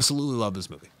movie. I absolutely love this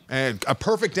movie. And a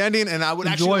perfect ending. And I would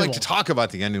actually like to talk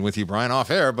about the ending with you, Bryan, off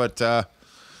air. But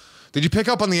did you pick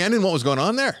up on the ending? What was going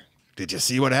on there? Did you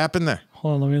see what happened there?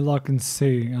 Hold on, let me look and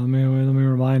see. Let me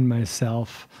remind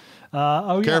myself.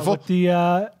 Careful.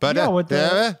 Yeah, with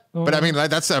the, but I mean,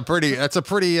 that's a pretty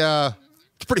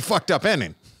fucked up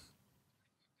ending.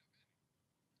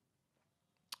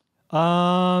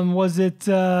 Was it?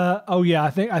 Oh yeah, I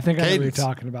think I know what you're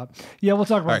talking about. Yeah, we'll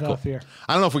talk about that off here.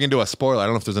 I don't know if we can do a spoiler. I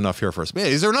don't know if there's enough here for us.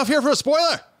 Is there enough here for a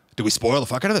spoiler? Do we spoil the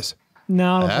fuck out of this?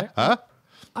 No,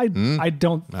 I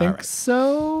don't think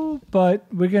so. But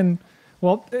we can.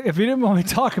 Well, if you didn't want me to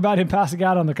talk about him passing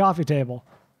out on the coffee table.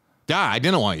 Yeah, I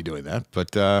didn't want you doing that,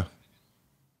 but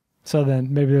so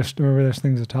then maybe there's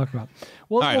things to talk about.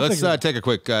 Well, all right, let's take a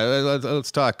quick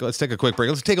let's take a quick break.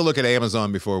 Let's take a look at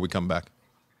Amazon before we come back.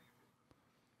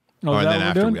 Oh, and then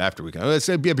after we come, let's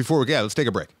take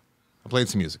a break. I'm playing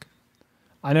some music.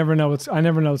 I never know what's going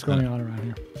on around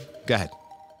here. Go ahead,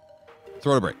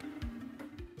 throw a break.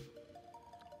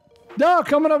 No,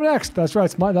 coming up next. That's right.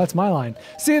 That's my line.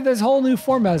 See, this whole new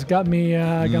format has got me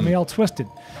all twisted.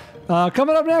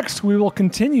 Coming up next, we will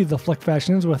continue the Flick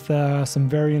Fashions with some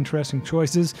very interesting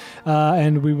choices,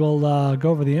 and we will go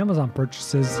over the Amazon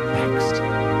purchases next.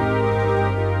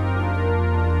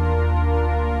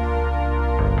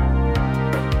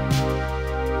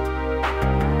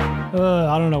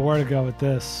 I don't know where to go with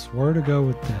this.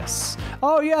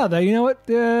 Oh yeah, you know what?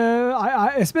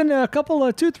 It's been a couple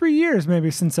of 2-3 years maybe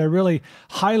since I really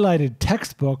highlighted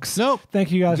textbooks. Nope.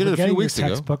 Thank you guys for getting your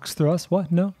textbooks through us.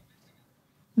 What? No,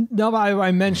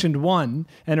 I mentioned one,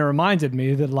 and it reminded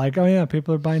me that, like, oh yeah,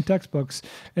 people are buying textbooks.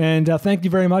 And thank you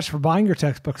very much for buying your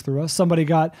textbooks through us. Somebody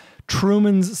got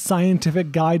Truman's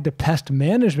Scientific Guide to Pest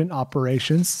Management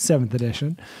Operations, 7th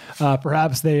edition.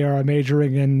 Perhaps they are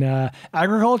majoring in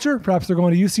agriculture. Perhaps they're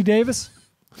going to UC Davis.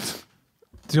 It's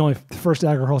the only first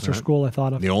agriculture school I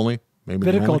thought of. The only? Maybe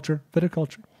Viticulture.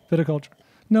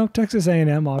 No, Texas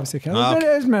A&M, obviously.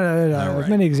 There's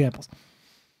many examples.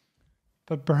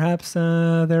 But perhaps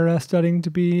they're studying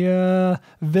to be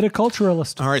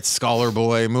viticulturalist. All right, scholar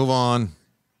boy, move on.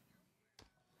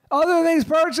 Other things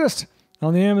purchased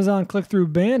on the Amazon click-through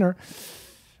banner.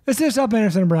 It's this up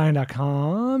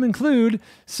AndersonandBryan.com. Include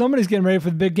somebody's getting ready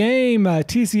for the big game.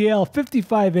 TCL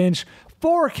 55-inch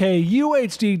 4K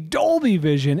UHD Dolby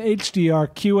Vision HDR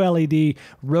QLED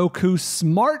Roku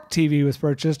Smart TV was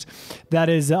purchased. That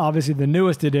is obviously the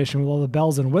newest edition with all the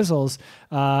bells and whistles.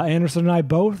 Anderson and I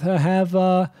both have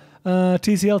TCL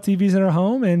TVs in our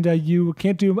home, and you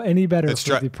can't do any better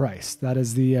for the price. That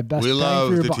is the best. We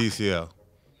love the TCL.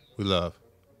 We love.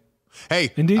 Hey,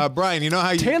 Bryan, you know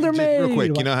how you real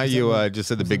quick, you know how you just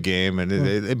said the big game, and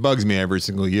it bugs me every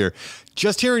single year.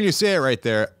 Just hearing you say it right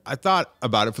there, I thought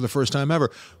about it for the first time ever.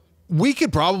 We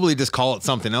could probably just call it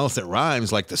something else that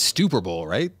rhymes, like the Stupor Bowl,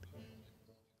 right?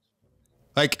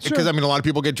 Like, because I mean, a lot of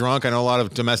people get drunk. I know a lot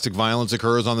of domestic violence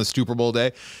occurs on the Stupor Bowl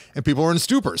day, and people are in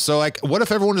stupor. So, like, what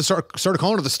if everyone just started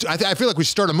calling it the? I feel like we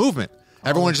should start a movement.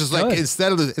 Everyone's just like,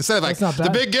 instead of like the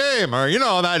big game, or, you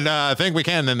know, that thing we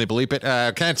can, then they bleep it.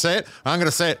 Can't say it. I'm going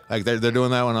to say it. Like, they're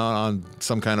doing that one on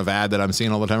some kind of ad that I'm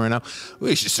seeing all the time right now.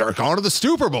 We should start calling it the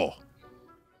Stupor Bowl.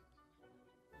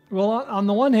 Well, on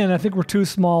the one hand, I think we're too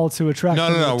small to attract.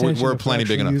 No. We're plenty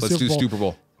big enough. Let's do Stupor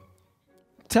Bowl.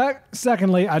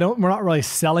 Secondly, we're not really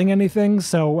selling anything.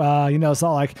 So, you know, it's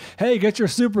not like, hey, get your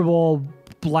Super Bowl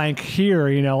blank here,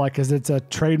 you know, like, because it's a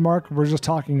trademark. We're just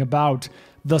talking about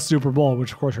the Super Bowl,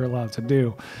 which of course you're allowed to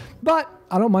do. But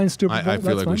I don't mind Stupor Bowl. I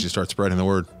feel like we should start spreading the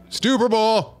word. Stupor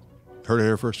Bowl! Heard it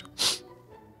here first.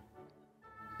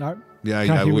 All right. Yeah,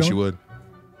 I wish you would.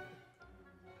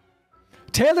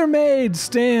 TaylorMade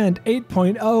Stand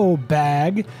 8.0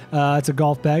 bag. It's a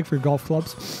golf bag for your golf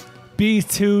clubs.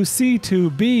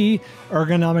 B2C2B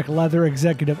ergonomic leather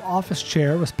executive office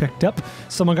chair was picked up.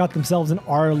 Someone got themselves an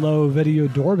Arlo video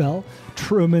doorbell.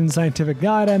 Truman Scientific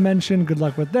Guide I mentioned. Good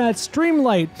luck with that.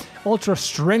 Streamlight Ultra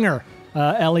Stringer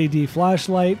LED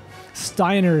flashlight.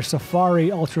 Steiner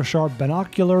Safari Ultra Sharp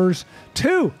binoculars.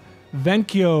 2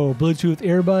 Venkyo Bluetooth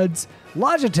earbuds.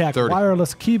 Logitech 30.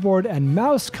 wireless keyboard and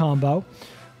mouse combo.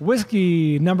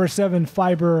 Whiskey number 7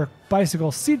 fiber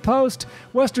bicycle seat post.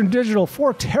 Western Digital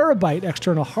 4 terabyte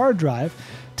external hard drive.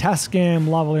 Tascam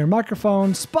lavalier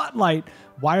microphone. Spotlight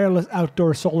wireless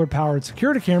outdoor solar powered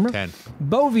security camera. 10.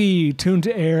 Bovie tune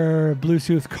to air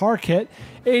Bluetooth car kit.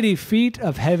 80 feet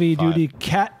of heavy duty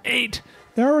Cat 8.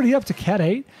 They're already up to Cat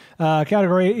 8.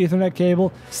 Category 8 Ethernet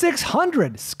cable.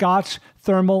 600 Scotch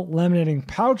thermal laminating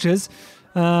pouches.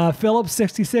 Phillips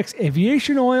 66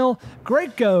 aviation oil,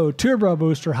 Graco turbo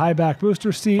booster, high back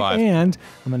booster seat, 5. and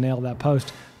I'm gonna nail that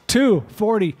post.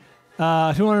 240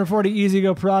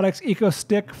 EasyGo products, Eco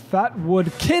Stick fat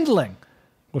wood kindling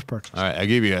was purchased. All right, I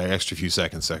gave you an extra few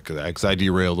seconds because I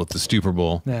derailed with the Stupid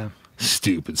Bowl. Yeah,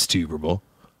 Stupid Stupid Bowl.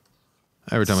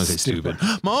 Every time I say stupid,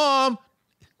 Mom,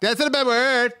 that's not a bad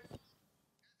word.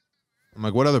 I'm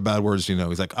like, what other bad words do you know?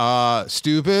 He's like,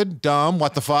 stupid, dumb,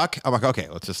 what the fuck? I'm like, okay,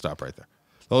 let's just stop right there.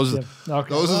 Those are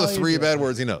the 3 bad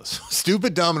words he knows.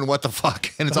 Stupid, dumb, and what the fuck.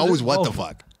 And it's always what the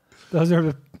fuck. Those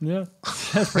are, yeah,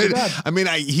 that's pretty bad. I mean,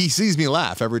 he sees me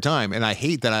laugh every time, and I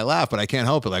hate that I laugh, but I can't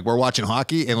help it. Like, we're watching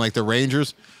hockey, and like the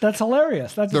Rangers. That's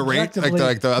hilarious. That's the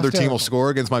the other team will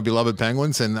score against my beloved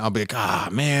Penguins, and I'll be like,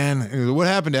 man, what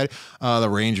happened, Daddy? The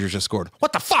Rangers just scored.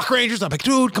 What the fuck, Rangers? I'm like,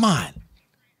 dude, come on.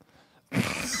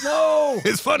 No,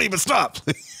 it's funny, but stop.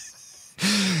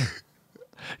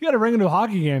 You got to bring into a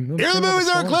hockey game. Here the movies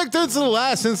are clicked since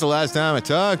the last time I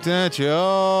talked at you.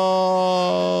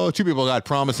 2 people got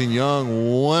promising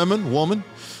young woman.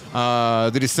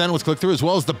 The Descent was clicked through, as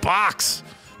well as The Box.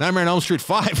 Nightmare on Elm Street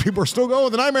 5. People are still going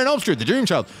with the Nightmare on Elm Street. The Dream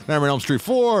Child. Nightmare on Elm Street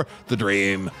 4. The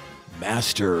Dream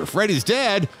Master. Freddy's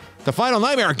Dead. The Final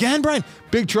Nightmare again, Brian.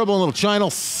 Big Trouble in Little China.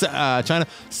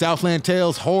 Southland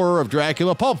Tales. Horror of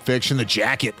Dracula. Pulp Fiction. The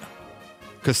Jacket.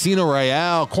 Casino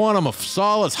Royale, Quantum of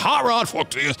Solace, Hot Rod, fuck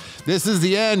this. This is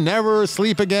the end, Never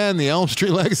Sleep Again, The Elm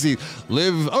Street Legacy,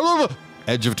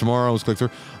 Edge of Tomorrow, let's click through.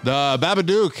 The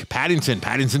Babadook, Paddington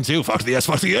 2, fuck the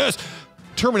yes.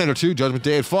 Terminator 2, Judgment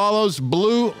Day, It Follows,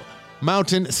 Blue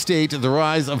Mountain State, The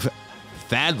Rise of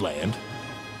Thadland.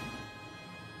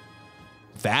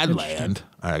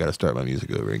 All right, I got to start my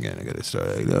music over again. I got to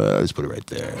start. Let's put it right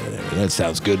there. That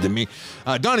sounds good to me.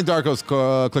 Donnie Darko's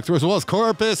click through, as well as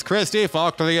Corpus Christi.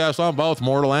 Fuck to the yes on both.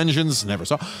 Mortal Engines. Never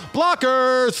saw.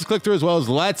 Blockers. Click through, as well as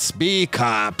Let's Be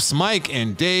Cops. Mike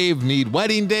and Dave Need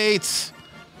Wedding Dates.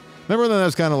 Remember when that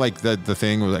was kind of like the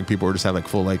thing where like people were just have like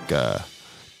full like,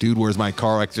 dude, where's my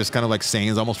car? Like just kind of like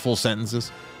sayings, almost full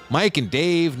sentences. Mike and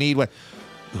Dave need what?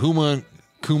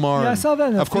 Kumar. Yeah, I saw that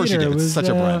in the Of course theater. you did. It's such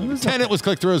a brand. Tenet was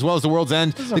clicked through, as well as The World's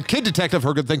End. The Kid Detective,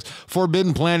 Her Good Things,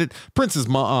 Forbidden Planet, Princess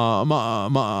Mononoke.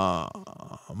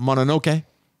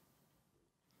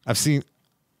 I've seen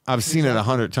it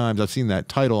 100 times. I've seen that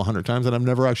title 100 times, and I've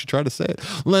never actually tried to say it.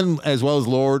 As well as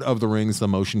Lord of the Rings, the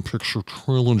motion picture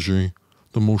trilogy.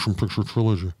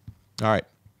 All right.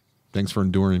 Thanks for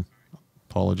enduring.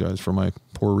 Apologize for my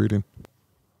poor reading.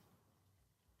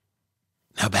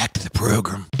 Now back to the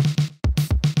program.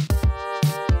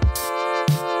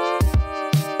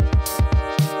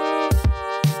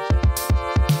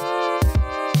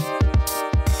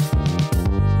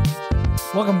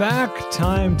 Welcome back.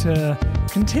 Time to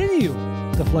continue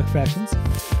the Flick Fashions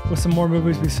with some more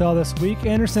movies we saw this week.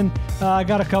 Anderson, I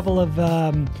got a couple of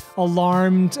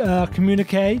alarmed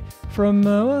communique from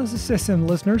some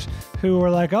listeners who were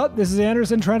like, "Oh, this is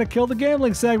Anderson trying to kill the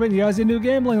gambling segment. You guys didn't do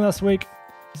gambling last week."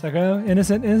 It's like, oh,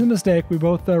 innocent mistake. We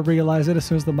both realized it as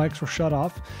soon as the mics were shut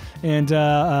off, and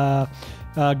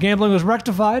gambling was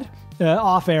rectified.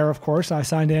 Off air, of course. I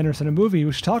signed Anderson a movie.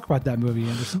 We should talk about that movie,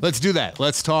 Anderson. Let's do that.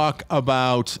 Let's talk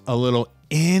about a little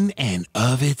In and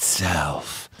of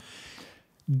Itself.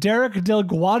 Derek Del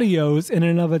Guadio's In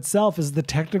and of Itself is the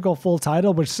technical full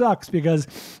title, which sucks because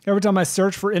every time I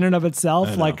search for In and of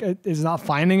Itself, like it's not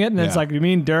finding it, and it's like, you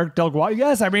mean Derek Del Guadio?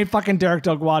 Yes, I mean fucking Derek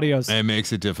Del Guadio's. It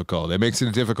makes it difficult.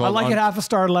 I like it half a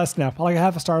star less now. I like it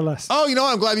half a star less. Oh, you know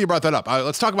what? I'm glad you brought that up.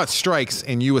 Let's talk about strikes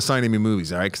and you assigning me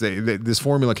movies, all right? Because this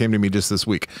formula came to me just this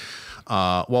week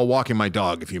while walking my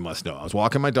dog, if you must know. I was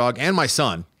walking my dog and my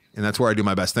son. And that's where I do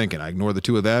my best thinking. I ignore the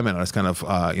two of them, and I just kind of,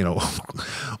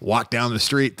 walk down the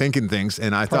street thinking things.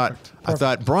 And I thought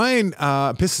Bryan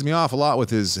pisses me off a lot with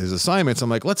his assignments. I'm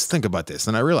like, let's think about this.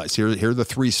 And I realized here are the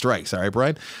 3 strikes. All right,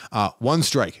 Bryan. 1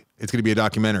 strike. It's going to be a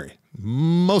documentary.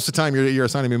 most of the time you're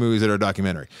assigning me movies that are a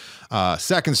documentary.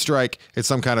 Second strike, it's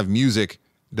some kind of music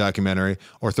documentary,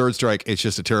 or third strike, it's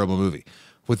just a terrible movie.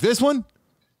 With this one,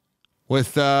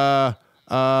 with in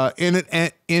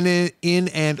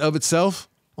and of itself,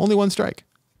 only one strike.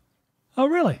 Oh,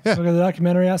 really? Yeah. Look at the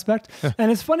documentary aspect. Yeah.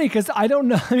 And it's funny because I don't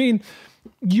know. I mean,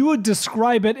 you would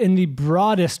describe it in the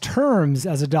broadest terms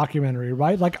as a documentary,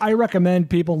 right? Like, I recommend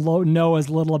people know as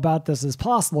little about this as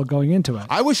possible going into it.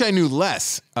 I wish I knew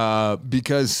less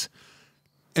because,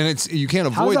 and you can't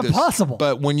avoid this. How's that possible?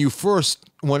 But when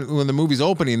the movie's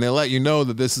opening, they let you know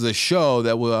that this is a show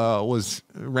that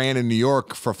ran in New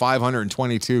York for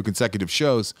 522 consecutive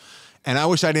shows. And I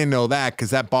wish I didn't know that, because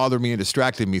that bothered me and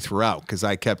distracted me throughout, because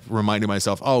I kept reminding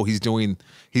myself, oh, he's done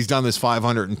this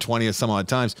 520 some odd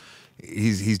times.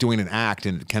 He's doing an act,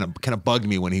 and it kind of bugged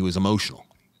me when he was emotional.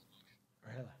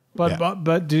 Really?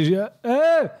 But did you?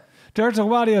 Director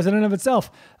Audio's in and of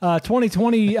itself.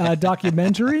 2020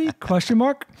 documentary? Question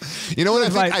mark. You know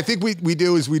what I think we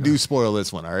do is we do spoil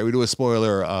this one. All right, we do a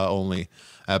spoiler only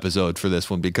episode for this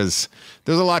one, because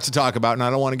there's a lot to talk about, and I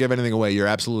don't want to give anything away. You're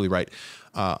absolutely right.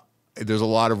 There's a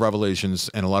lot of revelations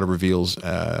and a lot of reveals.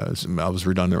 I was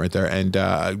redundant right there. And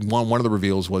one of the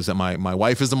reveals was that my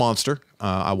wife is a monster.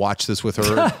 I watched this with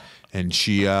her, and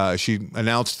she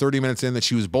announced 30 minutes in that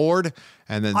she was bored,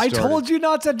 and then I told you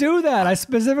not to do that. I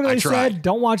specifically said,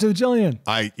 don't watch it with Jillian.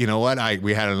 You know what?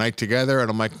 We had a night together,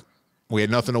 and I'm like, we had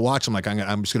nothing to watch. I'm like,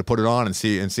 I'm just gonna put it on and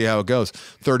see how it goes.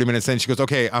 30 minutes in, she goes,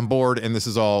 okay, I'm bored, and this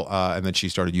is all. And then she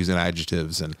started using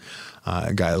adjectives and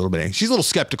got a little bit angry. She's a little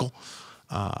skeptical.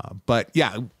 But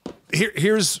yeah,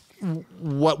 here's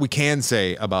what we can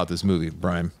say about this movie,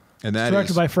 Brian. And that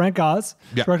directed by Frank Oz.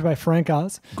 Yeah. Directed by Frank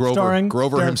Oz. Starring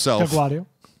Grover himself.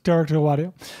 Director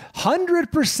Aguadio.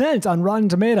 100% on Rotten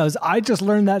Tomatoes. I just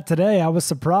learned that today. I was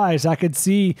surprised. I could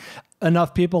see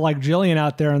enough people like Jillian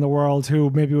out there in the world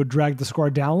who maybe would drag the score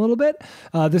down a little bit.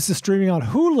 This is streaming on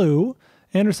Hulu.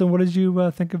 Anderson, what did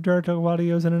you think of Director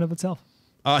Aguadio's in and of itself?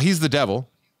 He's the devil.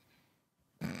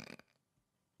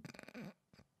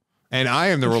 And I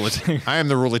am the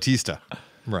rouletista.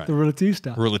 Right. The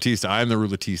rouletista. Rouletista. I am the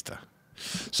rouletista.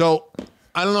 So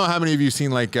I don't know how many of you have seen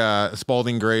like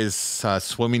Spalding Gray's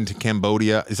Swimming to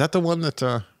Cambodia. Is that the one that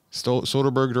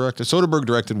Soderbergh directed? Soderbergh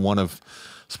directed one of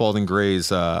Spalding Gray's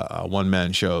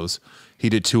one-man shows. He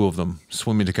did two of them.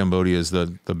 Swimming to Cambodia is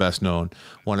the best known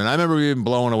one. And I remember being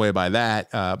blown away by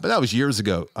that. But that was years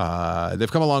ago.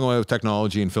 They've come a long way with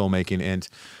technology and filmmaking.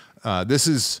 And this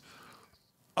is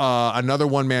another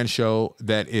one-man show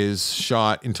that is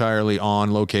shot entirely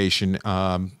on location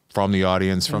from the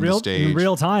audience, from the stage. In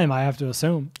real time, I have to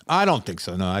assume. I don't think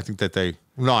so. No, I think that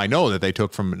I know that they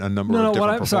took from a number of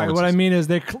different performances. Sorry, what I mean is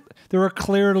they were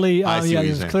clearly, it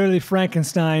was clearly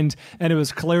Frankenstein, and it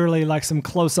was clearly like some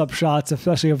close-up shots,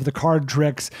 especially of the card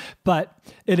tricks, but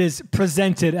it is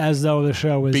presented as though the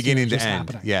show is beginning to end.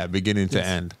 Happening. Yeah, beginning to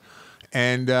end.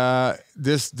 And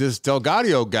this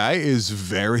Delgado guy is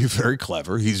very, very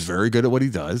clever. He's very good at what he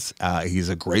does. He's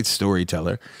a great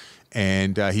storyteller,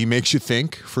 and he makes you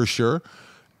think for sure.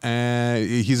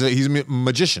 He's a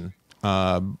magician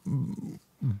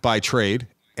by trade.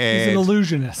 And he's an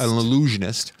illusionist. An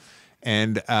illusionist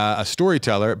and a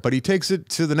storyteller, but he takes it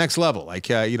to the next level. Like,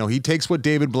 he takes what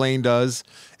David Blaine does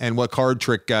and what card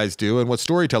trick guys do and what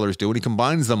storytellers do, and he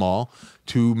combines them all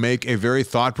to make a very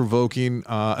thought-provoking,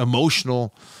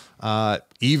 emotional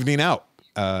evening out.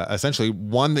 Essentially,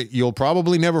 one that you'll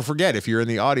probably never forget if you're in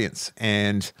the audience.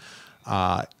 And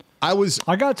I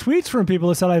got tweets from people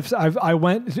that said I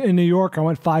went in New York. I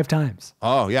went 5 times.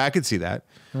 Oh yeah, I could see that.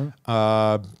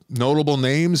 Notable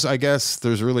names, I guess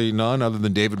there's really none other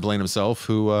than David Blaine himself,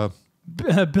 who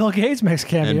Bill Gates makes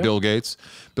cameo. And Bill Gates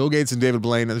and David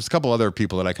Blaine. There's a couple other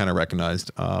people that I kind of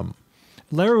recognized.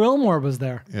 Larry Wilmore was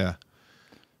there. Yeah.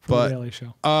 From the Daily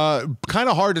Show. Kind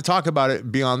of hard to talk about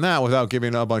it beyond that without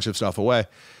giving a bunch of stuff away.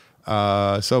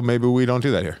 So maybe we don't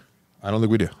do that here. I don't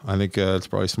think we do. I think it's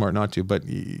probably smart not to, but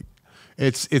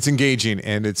it's engaging,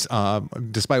 and it's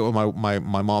despite what my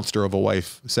monster of a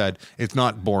wife said, it's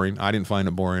not boring. I didn't find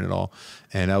it boring at all,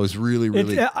 and I was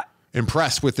really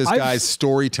impressed with this guy's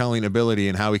storytelling ability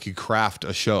and how he could craft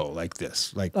a show like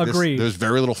this. There's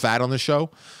very little fat on the show.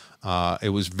 It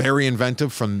was very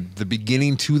inventive from the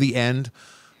beginning to the end.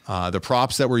 The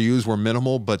props that were used were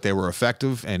minimal, but they were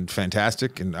effective and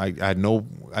fantastic. And I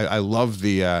loved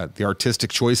the artistic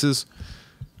choices.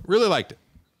 Really liked it.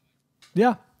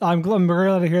 Yeah, I'm glad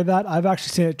to hear that. I've actually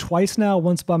seen it twice now,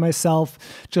 once by myself,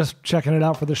 just checking it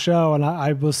out for the show. And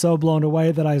I was so blown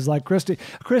away that I was like, Christy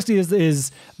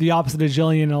is the opposite of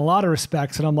Jillian in a lot of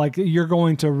respects. And I'm like, you're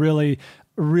going to really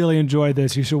really enjoyed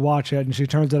this. You should watch it. And she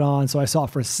turns it on. So I saw it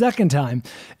for a second time,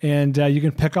 and you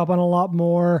can pick up on a lot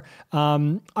more.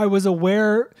 I was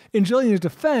aware, in Jillian's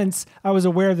defense, I was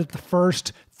aware that the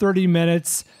first 30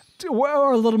 minutes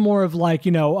were a little more of like,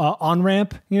 on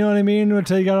ramp, you know what I mean?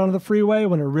 Until you got onto the freeway,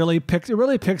 when it really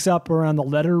picks up around the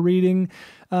letter reading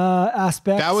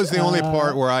aspect. That was the only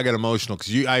part where I got emotional,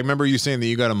 because I remember you saying that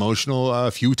you got emotional a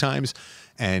few times,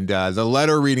 and the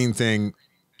letter reading thing,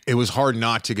 it was hard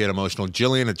not to get emotional.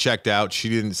 Jillian had checked out; she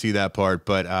didn't see that part,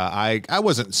 but I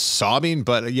wasn't sobbing,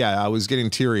 but yeah, I was getting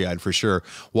teary eyed for sure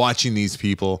watching these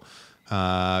people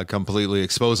completely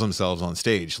expose themselves on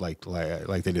stage like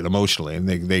they did emotionally, and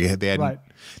they had. Right.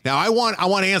 Now I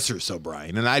want answers, so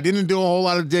Brian, and I didn't do a whole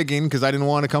lot of digging because I didn't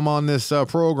want to come on this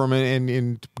program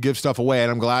and give stuff away,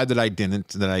 and I'm glad that I didn't.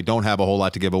 That I don't have a whole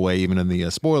lot to give away, even in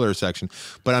the spoiler section.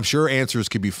 But I'm sure answers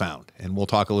could be found, and we'll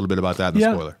talk a little bit about that in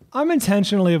the spoiler. I'm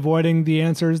intentionally avoiding the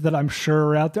answers that I'm sure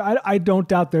are out there. I don't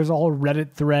doubt there's a whole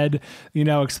Reddit thread,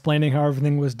 explaining how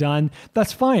everything was done.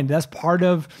 That's fine. That's part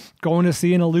of going to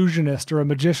see an illusionist or a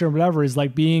magician or whatever, is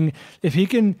like if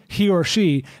he or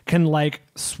she can like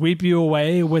sweep you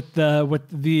away with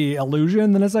the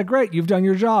illusion, then it's like, great, you've done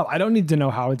your job. I don't need to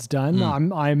know how it's done.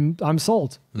 I'm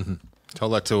sold. Mm-hmm. Tell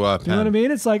that to you know what I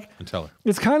mean? It's like, tell her.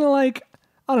 It's kind of like,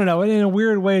 I don't know, in a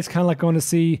weird way, it's kind of like going to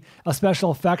see a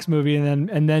special effects movie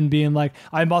and then being like,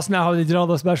 I must know how they did all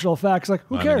those special effects. Like,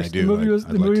 who cares? The movie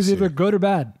was either good or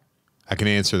bad. I can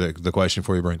answer the question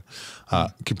for you, Brian.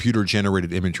 Computer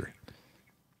generated imagery.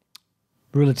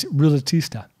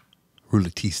 Rouletista.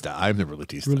 Rouletista. I'm the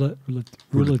rouletista.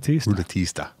 Rouletista.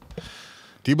 Rouletista.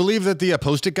 Do you believe that the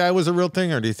Post-it guy was a real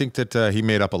thing, or do you think that he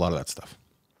made up a lot of that stuff?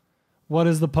 What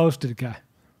is the Post-it guy?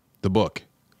 The book,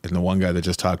 and the one guy that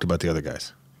just talked about the other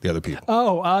guys, the other people.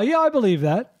 Oh, yeah, I believe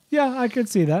that. Yeah, I could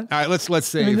see that. All right, let's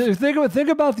say. I mean, think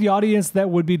about the audience that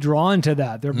would be drawn to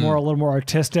that. They're a little more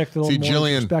artistic, a little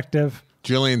more perspective.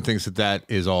 Jillian thinks that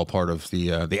is all part of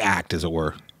the act, as it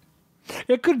were.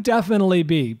 It could definitely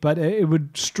be, but it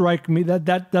would strike me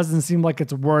that doesn't seem like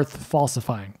it's worth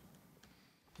falsifying.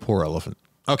 Poor elephant.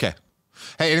 Okay.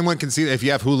 Hey, anyone can see that. If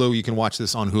you have Hulu, you can watch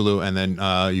this on Hulu, and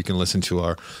then you can listen to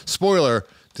our spoiler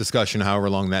discussion, however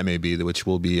long that may be, which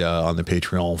will be on the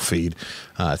Patreon feed.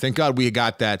 Thank God we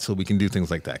got that, so we can do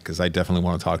things like that, because I definitely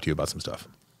want to talk to you about some stuff.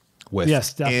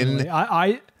 Yes,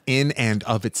 definitely. In and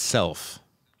of itself.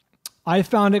 I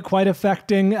found it quite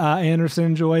affecting. Anderson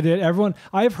enjoyed it.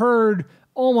 I've heard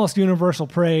almost universal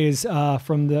praise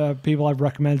from the people I've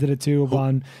recommended it to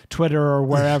on Twitter or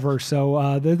wherever.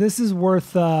 So this is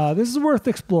worth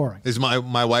exploring. Is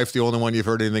my wife the only one you've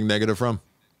heard anything negative from?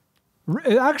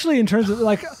 Actually, in terms of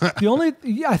like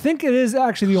I think it is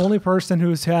actually the only person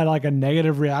who's had like a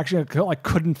negative reaction, like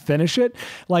couldn't finish it.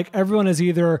 Like everyone is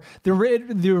either the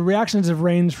reactions have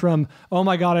ranged from, oh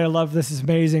my God, I love this, is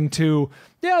amazing, to,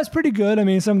 yeah, it's pretty good. I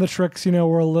mean, some of the tricks,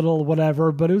 were a little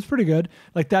whatever, but it was pretty good.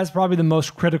 Like that's probably the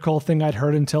most critical thing I'd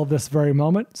heard until this very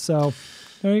moment. So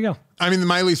there you go. I mean,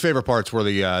 my least favorite parts were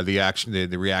the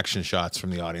reaction shots from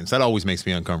the audience. That always makes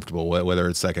me uncomfortable, whether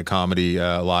it's like a comedy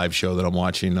live show that I'm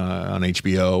watching on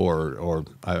HBO or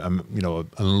I'm an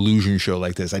illusion show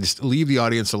like this. I just leave the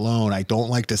audience alone. I don't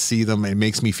like to see them. It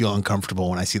makes me feel uncomfortable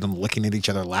when I see them looking at each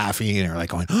other, laughing, or like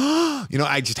going,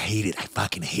 I just hate it. I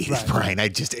fucking hate it, Brian.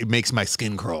 It makes my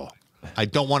skin crawl. I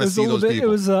don't want to see those people. It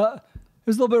was a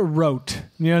little bit rote.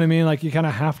 You know what I mean? Like you kind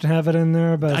of have to have it in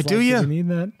there, but do you need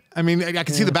that? I mean, I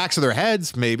can see the backs of their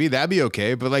heads, maybe that'd be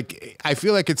okay. But like, I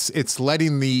feel like it's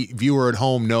letting the viewer at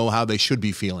home know how they should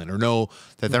be feeling, or know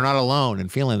that they're not alone and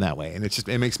feeling that way. And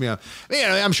it makes me,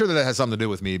 I'm sure that it has something to do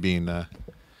with me being, I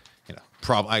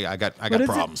got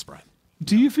problems, Brian.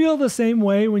 Do you feel the same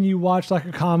way when you watch like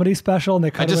a comedy special and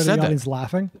they cut away the audience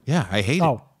laughing? Yeah, I hate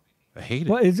it. I hate it.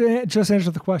 Well, just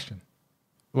answer the question.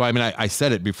 Well, I mean, I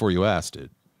said it before you asked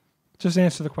it. Just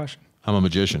answer the question. I'm a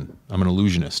magician. I'm an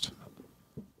illusionist.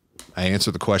 I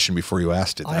answered the question before you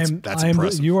asked it. That's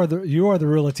impressive. You are the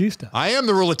rouletista. I am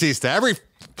the rouletista.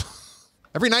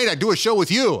 Every night I do a show with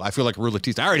you, I feel like a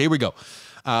rouletista. All right, here we go.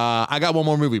 I got one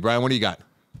more movie. Brian, what do you got?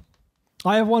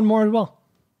 I have one more as well.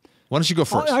 Why don't you go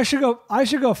first? I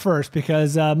should go first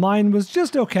because mine was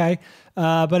just okay,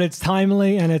 but it's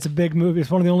timely and it's a big movie.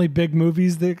 It's one of the only big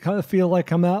movies that kind of feel like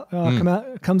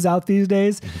comes out these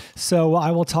days. So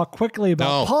I will talk quickly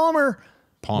about Palmer.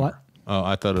 What? Oh,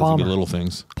 I thought it was Little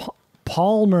Things.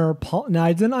 Palmer. No,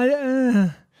 I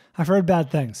didn't. I've heard bad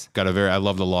things. I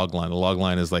love the log line. The log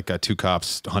line is like two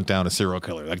cops hunt down a serial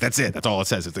killer. Like that's it. That's all it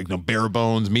says. It's like bare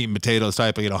bones, meat and potatoes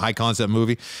type of high concept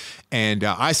movie. And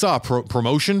I saw a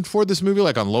promotion for this movie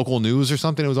like on local news or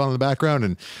something. It was on in the background,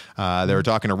 and they were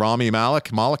talking to Rami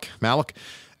Malek,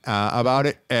 about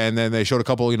it, and then they showed a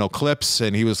couple, clips,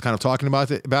 and he was kind of talking about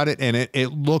it, and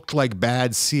it looked like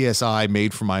bad CSI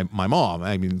made for my mom.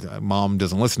 I mean, mom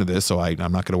doesn't listen to this, so I'm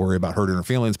not going to worry about hurting her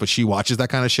feelings, but she watches that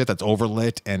kind of shit that's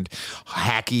overlit and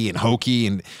hacky and hokey,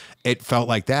 and it felt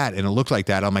like that, and it looked like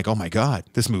that. I'm like, oh my God,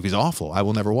 this movie's awful. I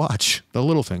will never watch The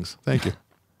Little Things. Thank you.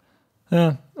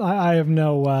 I have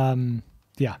no...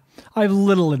 I have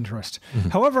little interest.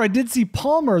 However, I did see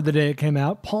Palmer the day it came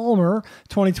out. Palmer,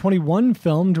 2021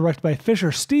 film directed by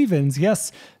Fisher Stevens.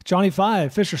 Yes, Johnny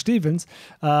Five, Fisher Stevens,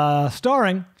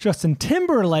 starring Justin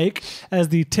Timberlake as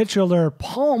the titular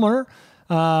Palmer,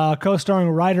 co-starring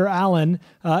Ryder Allen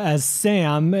as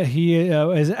Sam. He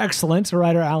is excellent.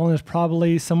 Ryder Allen is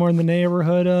probably somewhere in the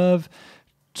neighborhood of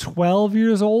 12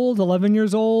 years old, 11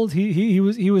 years old. He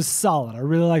was solid. I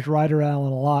really liked Ryder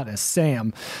Allen a lot as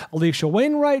Sam. Alicia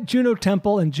Wainwright, Juno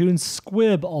Temple, and June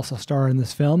Squibb also star in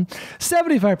this film.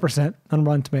 75% on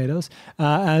Rotten Tomatoes.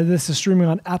 This is streaming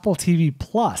on Apple TV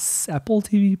Plus. Apple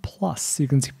TV Plus. You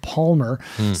can see Palmer.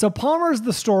 So Palmer's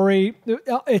the story.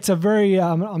 It's a very,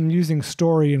 I'm using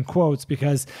story in quotes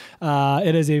because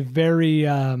it is a very...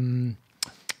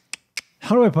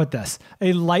 how do I put this?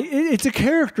 It's a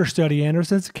character study,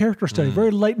 Anderson. It's a character study. Very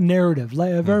light narrative.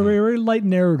 Very light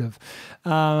narrative.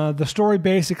 The story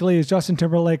basically is Justin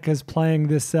Timberlake is playing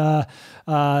this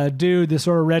dude, this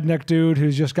sort of redneck dude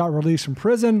who's just got released from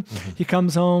prison. He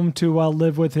comes home to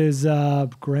live with his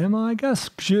grandma, I guess,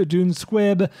 June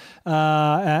Squibb,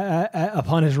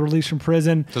 upon his release from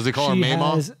prison. Does he call her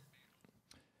Mama?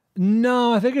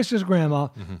 No, I think it's just grandma.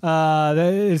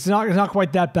 It's not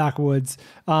quite that backwoods.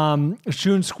 June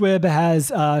Squibb has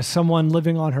someone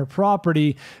living on her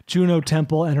property, Juno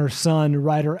Temple, and her son,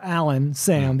 Ryder Allen,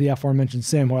 Sam, the aforementioned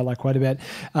Sam, who I like quite a bit.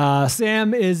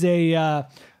 Sam is the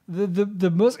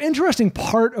most interesting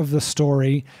part of the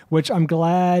story, which I'm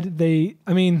glad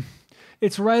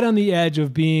it's right on the edge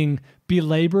of being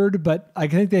belabored, but I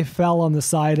think they fell on the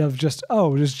side of just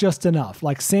enough.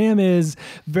 Like Sam is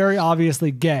very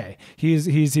obviously gay. He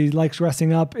likes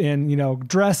dressing up in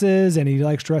dresses, and he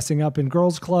likes dressing up in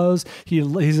girls' clothes.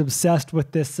 He's obsessed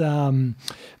with this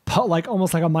like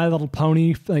almost like a My Little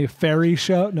Pony fairy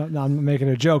show. No, I'm making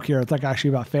a joke here. It's like actually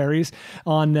about fairies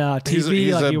on TV.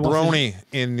 He's a brony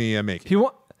in the making.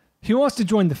 He wants to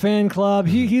join the fan club.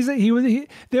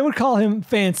 They would call him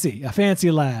fancy, a fancy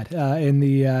lad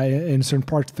in certain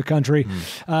parts of the country.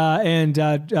 And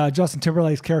Justin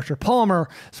Timberlake's character Palmer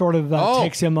sort of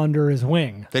takes him under his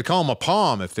wing. They call him a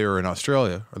Palm if they're in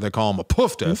Australia, or they call him a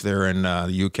Poofta if they're in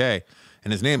the UK.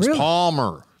 And his name's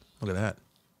Palmer. Look at that.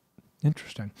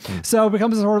 Interesting. So it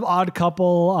becomes a sort of odd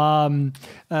couple.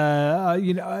 The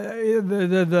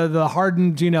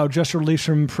hardened, just released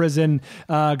from prison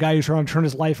guy who's trying to turn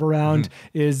his life around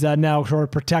is now sort of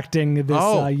protecting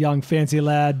this young fancy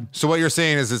lad. So what you're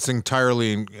saying is it's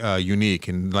entirely unique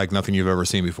and like nothing you've ever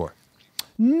seen before.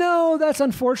 No, that's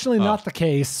unfortunately not the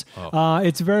case.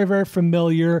 It's very, very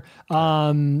familiar.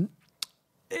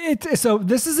 So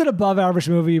this is an above average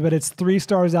movie, but it's 3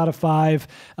 stars out of 5.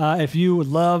 If you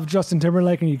love Justin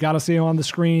Timberlake and you got to see him on the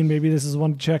screen, maybe this is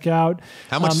one to check out.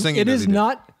 How much singing does he do?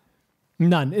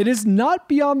 None. It is not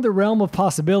beyond the realm of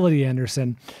possibility,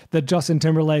 Anderson, that Justin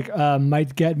Timberlake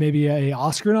might get maybe an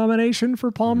Oscar nomination for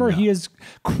Palmer. No. He is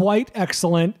quite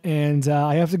excellent, and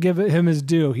I have to give him his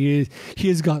due. He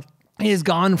has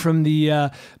gone from the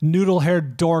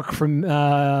noodle-haired dork from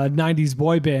 90s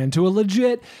boy band to a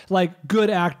legit,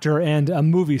 good actor and a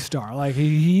movie star. Like,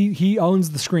 he owns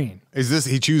the screen.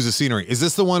 He chooses scenery. Is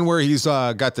this the one where he's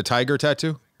got the tiger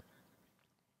tattoo?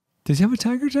 Does he have a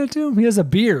tiger tattoo? He has a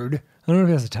beard. I don't know if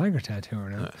he has a tiger tattoo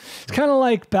or not. It's kind of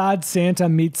like Bad Santa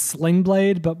meets Sling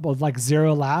Blade, but with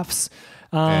 0 laughs.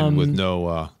 And with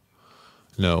no,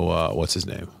 what's his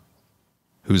name?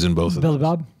 Who's in both of them? Billy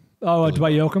Bob? Oh,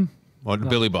 Dwight Yoakam? Well, no,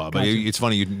 Billy Bob. Gotcha. It's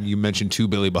funny you mentioned 2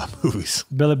 Billy Bob movies.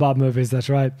 Billy Bob movies, that's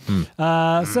right.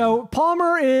 So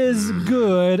Palmer is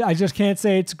good. I just can't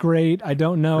say it's great. I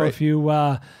don't know if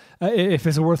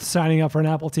it's worth signing up for an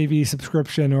Apple TV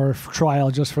subscription or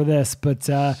trial just for this. But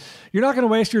you're not going to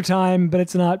waste your time, but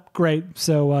it's not great.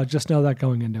 So just know that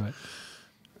going into it.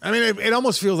 I mean, it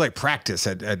almost feels like practice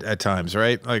at times,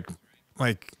 right? Like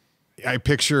I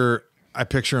picture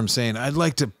him saying, "I'd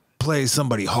like to play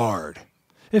somebody hard."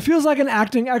 It feels like an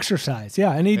acting exercise,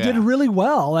 yeah, and he did really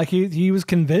well. Like he was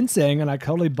convincing, and I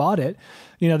totally bought it.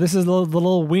 This is the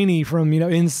little weenie from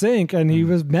In Sync, and he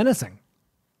was menacing.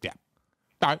 Yeah.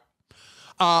 All right.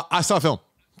 I saw a film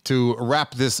to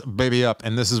wrap this baby up,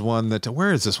 and this is one that.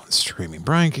 Where is this one streaming,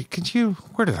 Brian? Could you?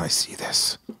 Where did I see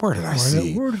this? Where did I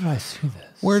see this?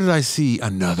 Where did I see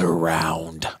Another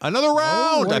Round? Another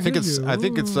Round. I think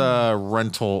it's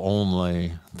rental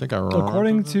only. think I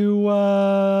according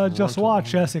to Just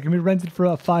Watch, yes, it can be rented for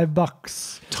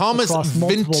 $5. Thomas across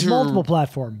multiple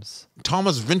platforms.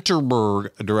 Thomas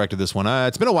Vinterberg directed this one.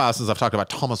 It's been a while since I've talked about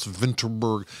Thomas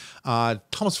Vinterberg.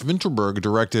 Thomas Vinterberg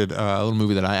directed a little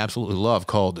movie that I absolutely love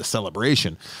called The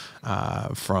Celebration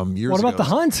from years ago. What about The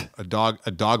Hunt? A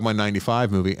Dogma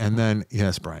 95 movie. And then,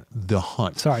 yes, Brian, The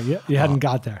Hunt. Sorry, you hadn't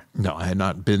got there. No, I had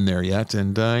not been there yet.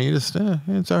 And you just,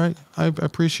 it's all right. I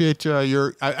appreciate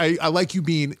I like you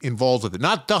being involved with it.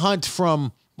 Not The Hunt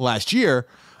from last year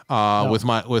with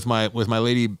my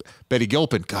lady Betty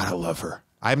Gilpin. God, I love her.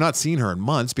 I have not seen her in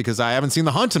months because I haven't seen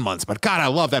The Hunt in months. But God, I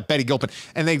love that Betty Gilpin.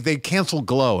 And they canceled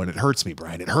Glow, and it hurts me,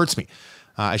 Brian. It hurts me.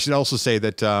 I should also say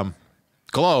that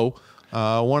Glow,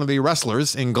 one of the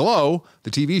wrestlers in Glow,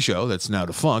 the TV show that's now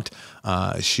defunct,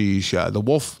 she's the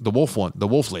wolf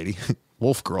lady,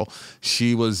 wolf girl.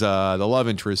 She was the love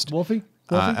interest. Wolfie?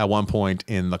 At one point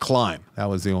in The Climb. That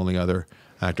was the only other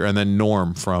actor. And then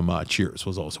Norm from Cheers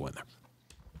was also in there.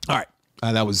 All right.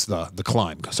 That was the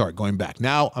Climb. Sorry, going back.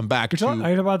 Now I'm back to...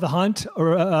 Are you about The Hunt,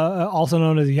 or also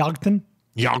known as Yachten?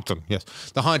 Yachten, yes.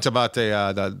 The Hunt about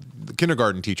the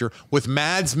kindergarten teacher with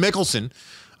Mads Mikkelsen,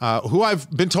 who I've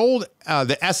been told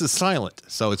the S is silent.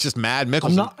 So it's just Mad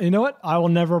Mikkelsen. You know what? I will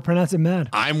never pronounce it Mad.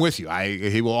 I'm with you.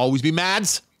 He will always be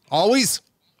Mads. Always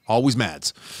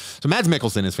Mads. So Mads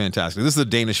Mikkelsen is fantastic. This is a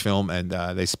Danish film, and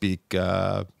they speak.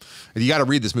 You got to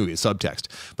read this movie. It's subtext.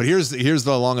 But here's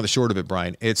the long and the short of it,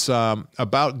 Brian. It's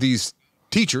about these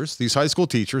teachers, these high school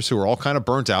teachers who are all kind of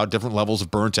burnt out, different levels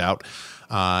of burnt out,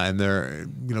 and they're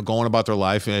going about their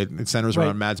life. It centers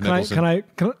around Mads Mikkelsen.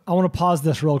 I want to pause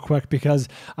this real quick because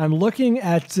I'm looking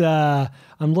at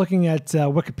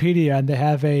Wikipedia, and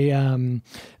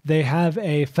they have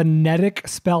a phonetic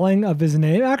spelling of his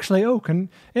name. Actually,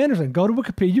 Anderson, go to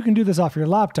Wikipedia. You can do this off your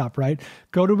laptop, right?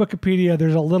 Go to Wikipedia.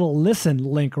 There's a little listen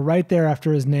link right there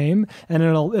after his name, and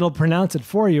it'll pronounce it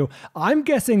for you. I'm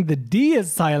guessing the D is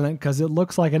silent because it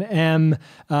looks like an M,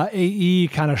 A-E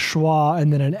kind of schwa,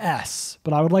 and then an S.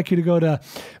 But I would like you to go to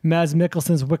Mads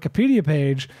Mikkelsen's Wikipedia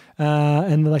page,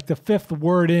 and like the fifth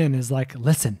word in is like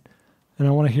listen, and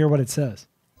I want to hear what it says.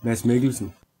 Mads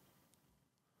Mikkelsen.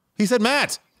 He said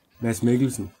Matt. Mads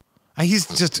Mikkelsen. He's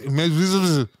just...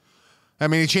 I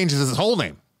mean, he changes his whole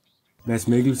name. Mads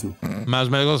Mikkelsen. Mads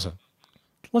Mikkelsen.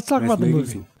 Let's talk about the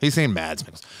movie. He's saying Mads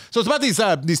Mikkelsen. So it's about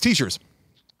these teachers.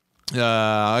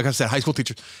 Like I said, high school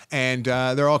teachers, and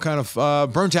they're all kind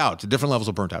of burnt out, different levels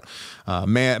of burnt out.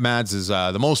 Mads is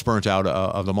the most burnt out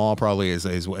of them all. Probably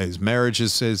his marriage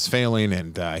is failing,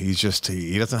 and he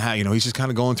doesn't have, he's just kind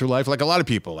of going through life like a lot of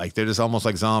people. Like they're just almost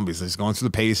like zombies. They're just going through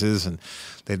the paces, and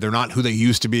they're not who they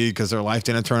used to be because their life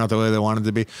didn't turn out the way they wanted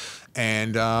to be.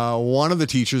 And one of the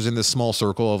teachers in this small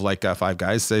circle of like 5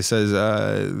 guys, they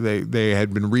they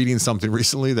had been reading something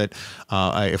recently that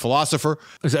a philosopher,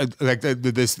 like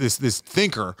this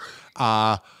thinker,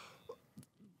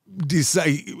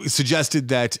 suggested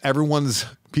that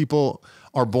people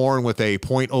are born with a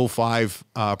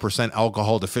 0.05%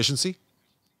 alcohol deficiency.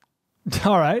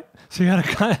 All right, so you're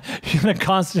gonna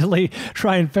constantly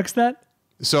try and fix that.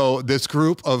 So this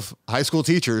group of high school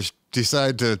teachers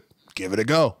decide to give it a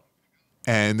go.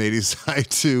 And they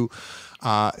decide to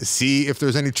see if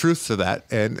there's any truth to that.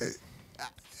 And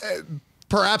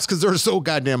perhaps because they're so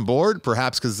goddamn bored,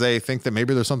 perhaps because they think that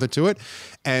maybe there's something to it.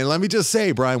 And let me just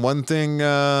say, Brian, one thing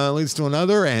leads to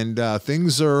another, and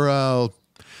things are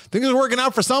working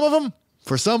out for some of them.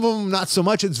 For some of them, not so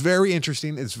much. It's very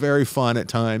interesting. It's very fun at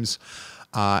times.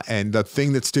 And the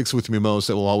thing that sticks with me most,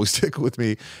 that will always stick with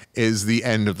me, is the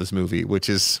end of this movie, which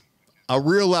is a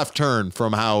real left turn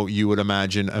from how you would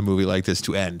imagine a movie like this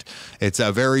to end. It's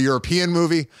a very European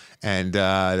movie, and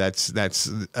that's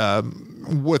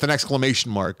with an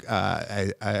exclamation mark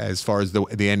as far as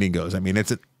the ending goes. I mean,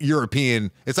 it's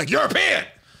European. It's like European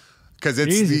because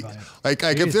it's easy, like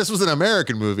if this was an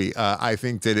American movie, I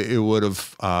think that it would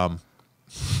have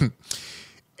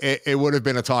it would have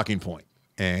been a talking point,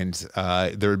 and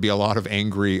there would be a lot of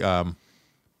angry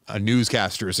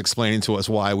newscasters explaining to us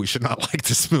why we should not like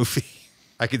this movie.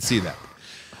 I could see that.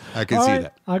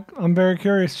 I'm very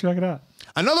curious. Check it out.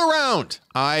 Another Round.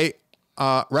 I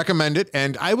recommend it.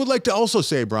 And I would like to also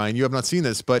say, Brian, you have not seen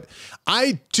this, but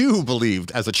I too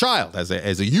believed as a child, as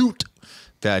a youth,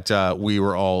 that we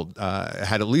were all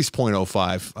had at least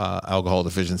 0.05 alcohol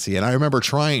deficiency. And I remember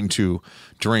trying to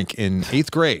drink in 8th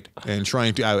grade and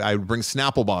I would bring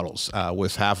Snapple bottles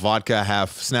with half vodka,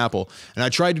 half Snapple. And I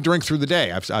tried to drink through the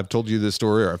day. I've told you this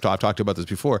story, or I've talked about this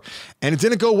before, and it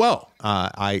didn't go well.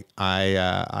 I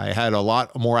had a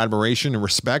lot more admiration and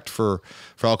respect for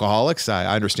alcoholics. I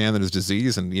understand that it's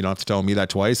disease, and you don't have to tell me that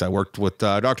twice. I worked with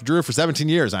Dr. Drew for 17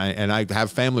 years, and I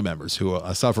have family members who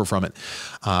suffer from it.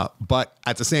 But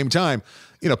at the same time,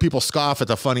 people scoff at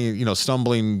the funny,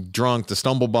 stumbling drunk, the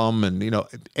stumble bum, and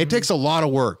it takes a lot of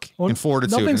work and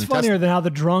fortitude. Nothing's funnier than how the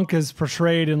drunk is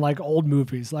portrayed in like old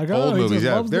movies. Like old movies,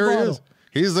 yeah. There he is.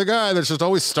 He's He's the guy that's just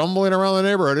always stumbling around the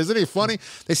neighborhood. Isn't he funny?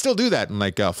 They still do that in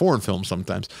like foreign films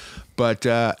sometimes. But,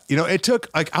 it took,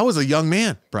 I was a young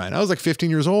man, Brian. I was like 15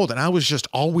 years old, and I was just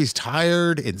always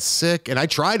tired and sick. And I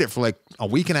tried it for like a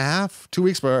week and a half, 2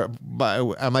 weeks. But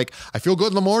I'm like, I feel good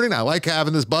in the morning. I like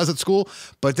having this buzz at school.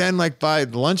 But then like by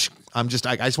lunch, I just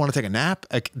want to take a nap.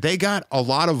 Like, they got a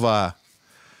lot of,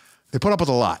 they put up with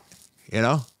a lot,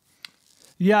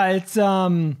 Yeah, it's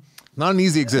not an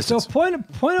easy existence. So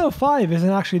 0.05 isn't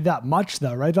actually that much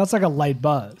though, right? That's like a light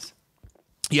buzz.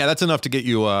 Yeah, that's enough to get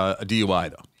you a DUI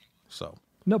though. So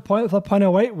no,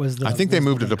 0.08 was the. I think they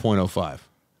moved it to 0.05.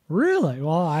 Really?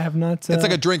 Well, I have not. It's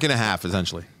like a drink and a half,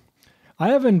 essentially. I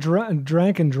haven't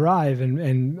drank and drive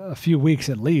in a few weeks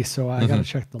at least, so I got to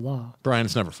check the law. Brian,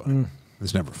 it's never funny.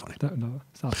 It's never funny. No,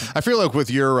 it's not funny. I feel like with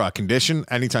your condition,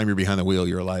 anytime you're behind the wheel,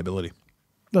 you're a liability.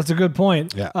 That's a good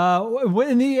point. Yeah.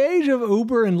 In the age of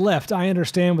Uber and Lyft, I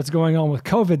understand what's going on with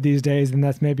COVID these days, and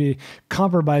that's maybe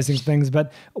compromising things.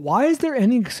 But why is there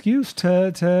any excuse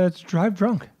to drive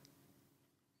drunk?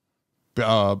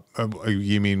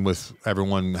 You mean with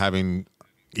everyone having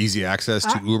easy access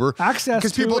to Uber? Access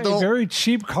to a very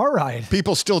cheap car ride.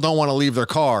 People still don't want to leave their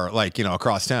car,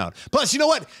 across town. Plus, you know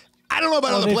what? I don't know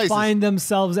about other places. They find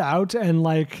themselves out and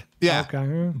like... Yeah,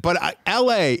 okay. But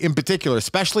LA in particular,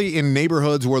 especially in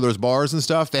neighborhoods where there's bars and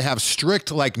stuff, they have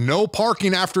strict, no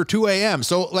parking after 2 a.m.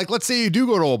 So, let's say you do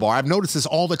go to a bar. I've noticed this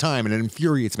all the time, and it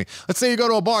infuriates me. Let's say you go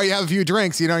to a bar, you have a few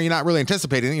drinks, you're not really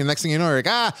anticipating it. And the next thing you know, you're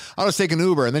like, I'll just take an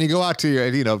Uber. And then you go out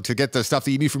to, to get the stuff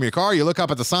that you need from your car. You look up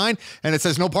at the sign, and it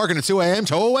says no parking at 2 a.m.,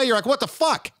 tow away. You're like, what the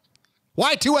fuck?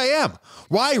 Why 2 a.m.?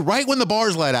 Why right when the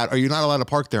bar's let out are you not allowed to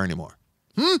park there anymore?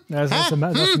 That's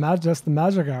the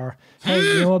magic hour. Hey,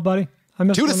 you know what, buddy? I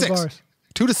miss 2 to going 6. to bars.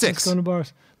 2 to 6. Going to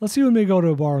bars. Let's see when we go to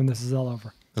a bar and this is all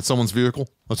over. That's someone's vehicle.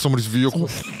 That's somebody's vehicle.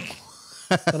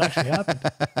 That actually happened.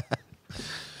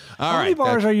 How many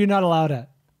bars are you not allowed at?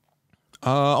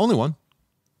 Only one,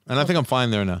 and I think I'm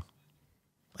fine there now.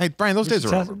 Hey, Brian, those days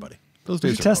are over, buddy. Those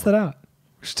days are test over. that out.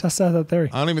 We should test out that theory.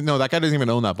 I don't even know. That guy doesn't even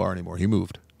own that bar anymore. He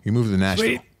moved. He moved to Nashville.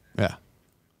 Sweet. Yeah.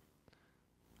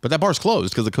 But that bar's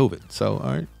closed because of COVID. So,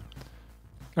 all right.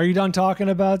 Are you done talking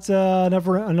about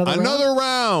another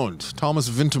round? Thomas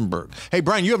Vinterberg. Hey,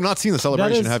 Brian, you have not seen the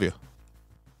celebration, have you?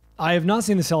 I have not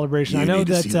seen the celebration. I know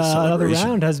that another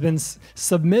round has been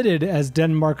submitted as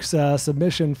Denmark's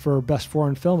submission for best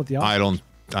foreign film at the Oscars.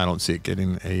 I don't see it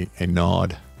getting a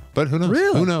nod, but who knows?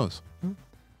 Really? Who knows?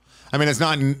 I mean, it's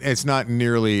not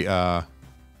nearly.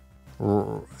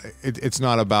 It's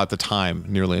not about the time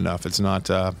nearly enough. It's not.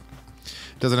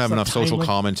 Doesn't have enough social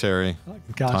commentary.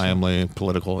 Gotcha. Timely,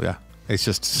 political. Yeah, it's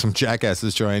just some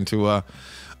jackasses trying to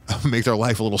make their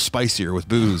life a little spicier with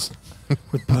booze.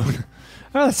 With booze.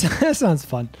 Oh, that sounds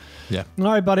fun. Yeah. All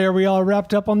right, buddy. Are we all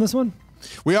wrapped up on this one?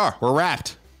 We are. We're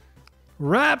wrapped.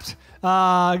 Wrapped.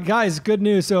 Guys, good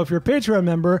news. So if you're a Patreon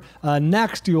member,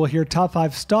 next you will hear top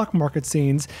 5 stock market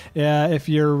scenes. If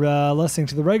you're listening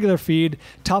to the regular feed,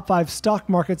 top 5 stock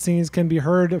market scenes can be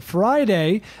heard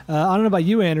Friday. I don't know about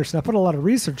you, Anderson. I put a lot of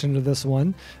research into this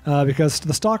one because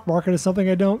the stock market is something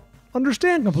I don't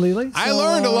understand completely. I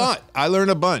learned a lot. I learned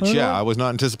a bunch. Yeah, I was not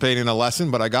anticipating a lesson,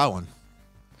 but I got one.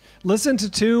 Listen to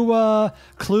 2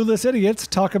 clueless idiots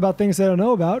talk about things they don't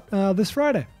know about this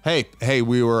Friday. Hey,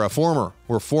 we're former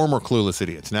clueless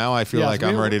idiots. Now I feel like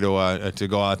I'm ready to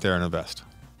go out there and invest.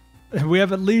 We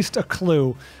have at least a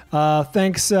clue.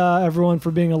 Thanks, everyone, for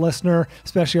being a listener,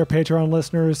 especially our Patreon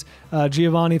listeners.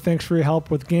 Giovanni, thanks for your help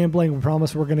with gambling. We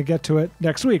promise we're going to get to it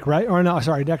next week, right? Or no,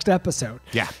 sorry, next episode.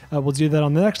 Yeah. We'll do that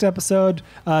on the next episode.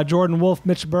 Jordan Wolf,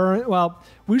 Mitch Byrne. Well,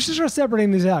 we should start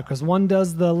separating these out because one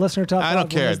does the listener talk. I don't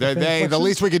care. The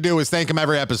least we could do is thank them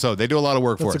every episode. They do a lot of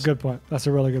work for us. That's a good point. That's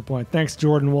a really good point. Thanks,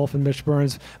 Jordan Wolf and Mitch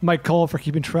Burns. Mike Cole for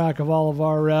keeping track of all of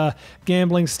our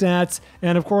gambling stats.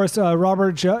 And, of course,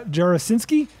 Robert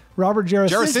Jarosinski. Robert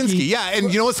Jarosinski. Yeah,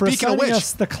 and you know what? Speaking of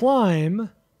which, The Climb.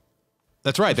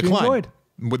 That's right, The Climb.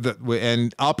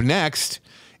 And up next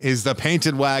is The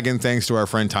Painted Wagon, thanks to our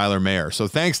friend Tyler Mayer. So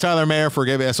thanks, Tyler Mayer, for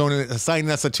assigning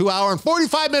us a 2-hour and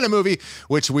 45-minute movie,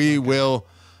 which we will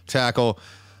tackle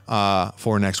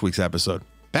for next week's episode.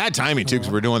 Bad timing, too,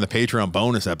 because we're doing the Patreon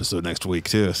bonus episode next week,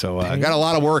 too. So I got a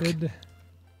lot of work.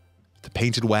 The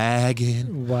Painted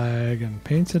Wagon.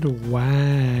 Painted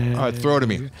wagon. All right, throw it to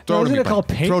me. Throw it to me.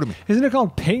 Throw it to me. Isn't it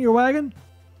called Paint Your Wagon?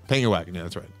 Paint Your Wagon. Yeah,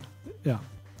 that's right. Yeah.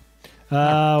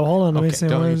 Hold on. Let me see.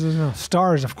 What is this now?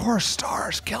 Stars. Of course,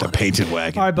 stars. Killing The Painted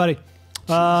Wagon. All right, buddy.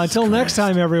 Until next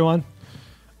time, everyone.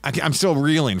 I'm still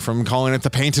reeling from calling it The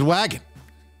Painted Wagon.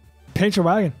 Paint Your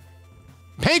Wagon.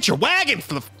 Paint Your Wagon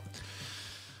for the...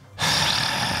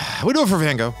 We do it for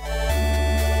Van Gogh.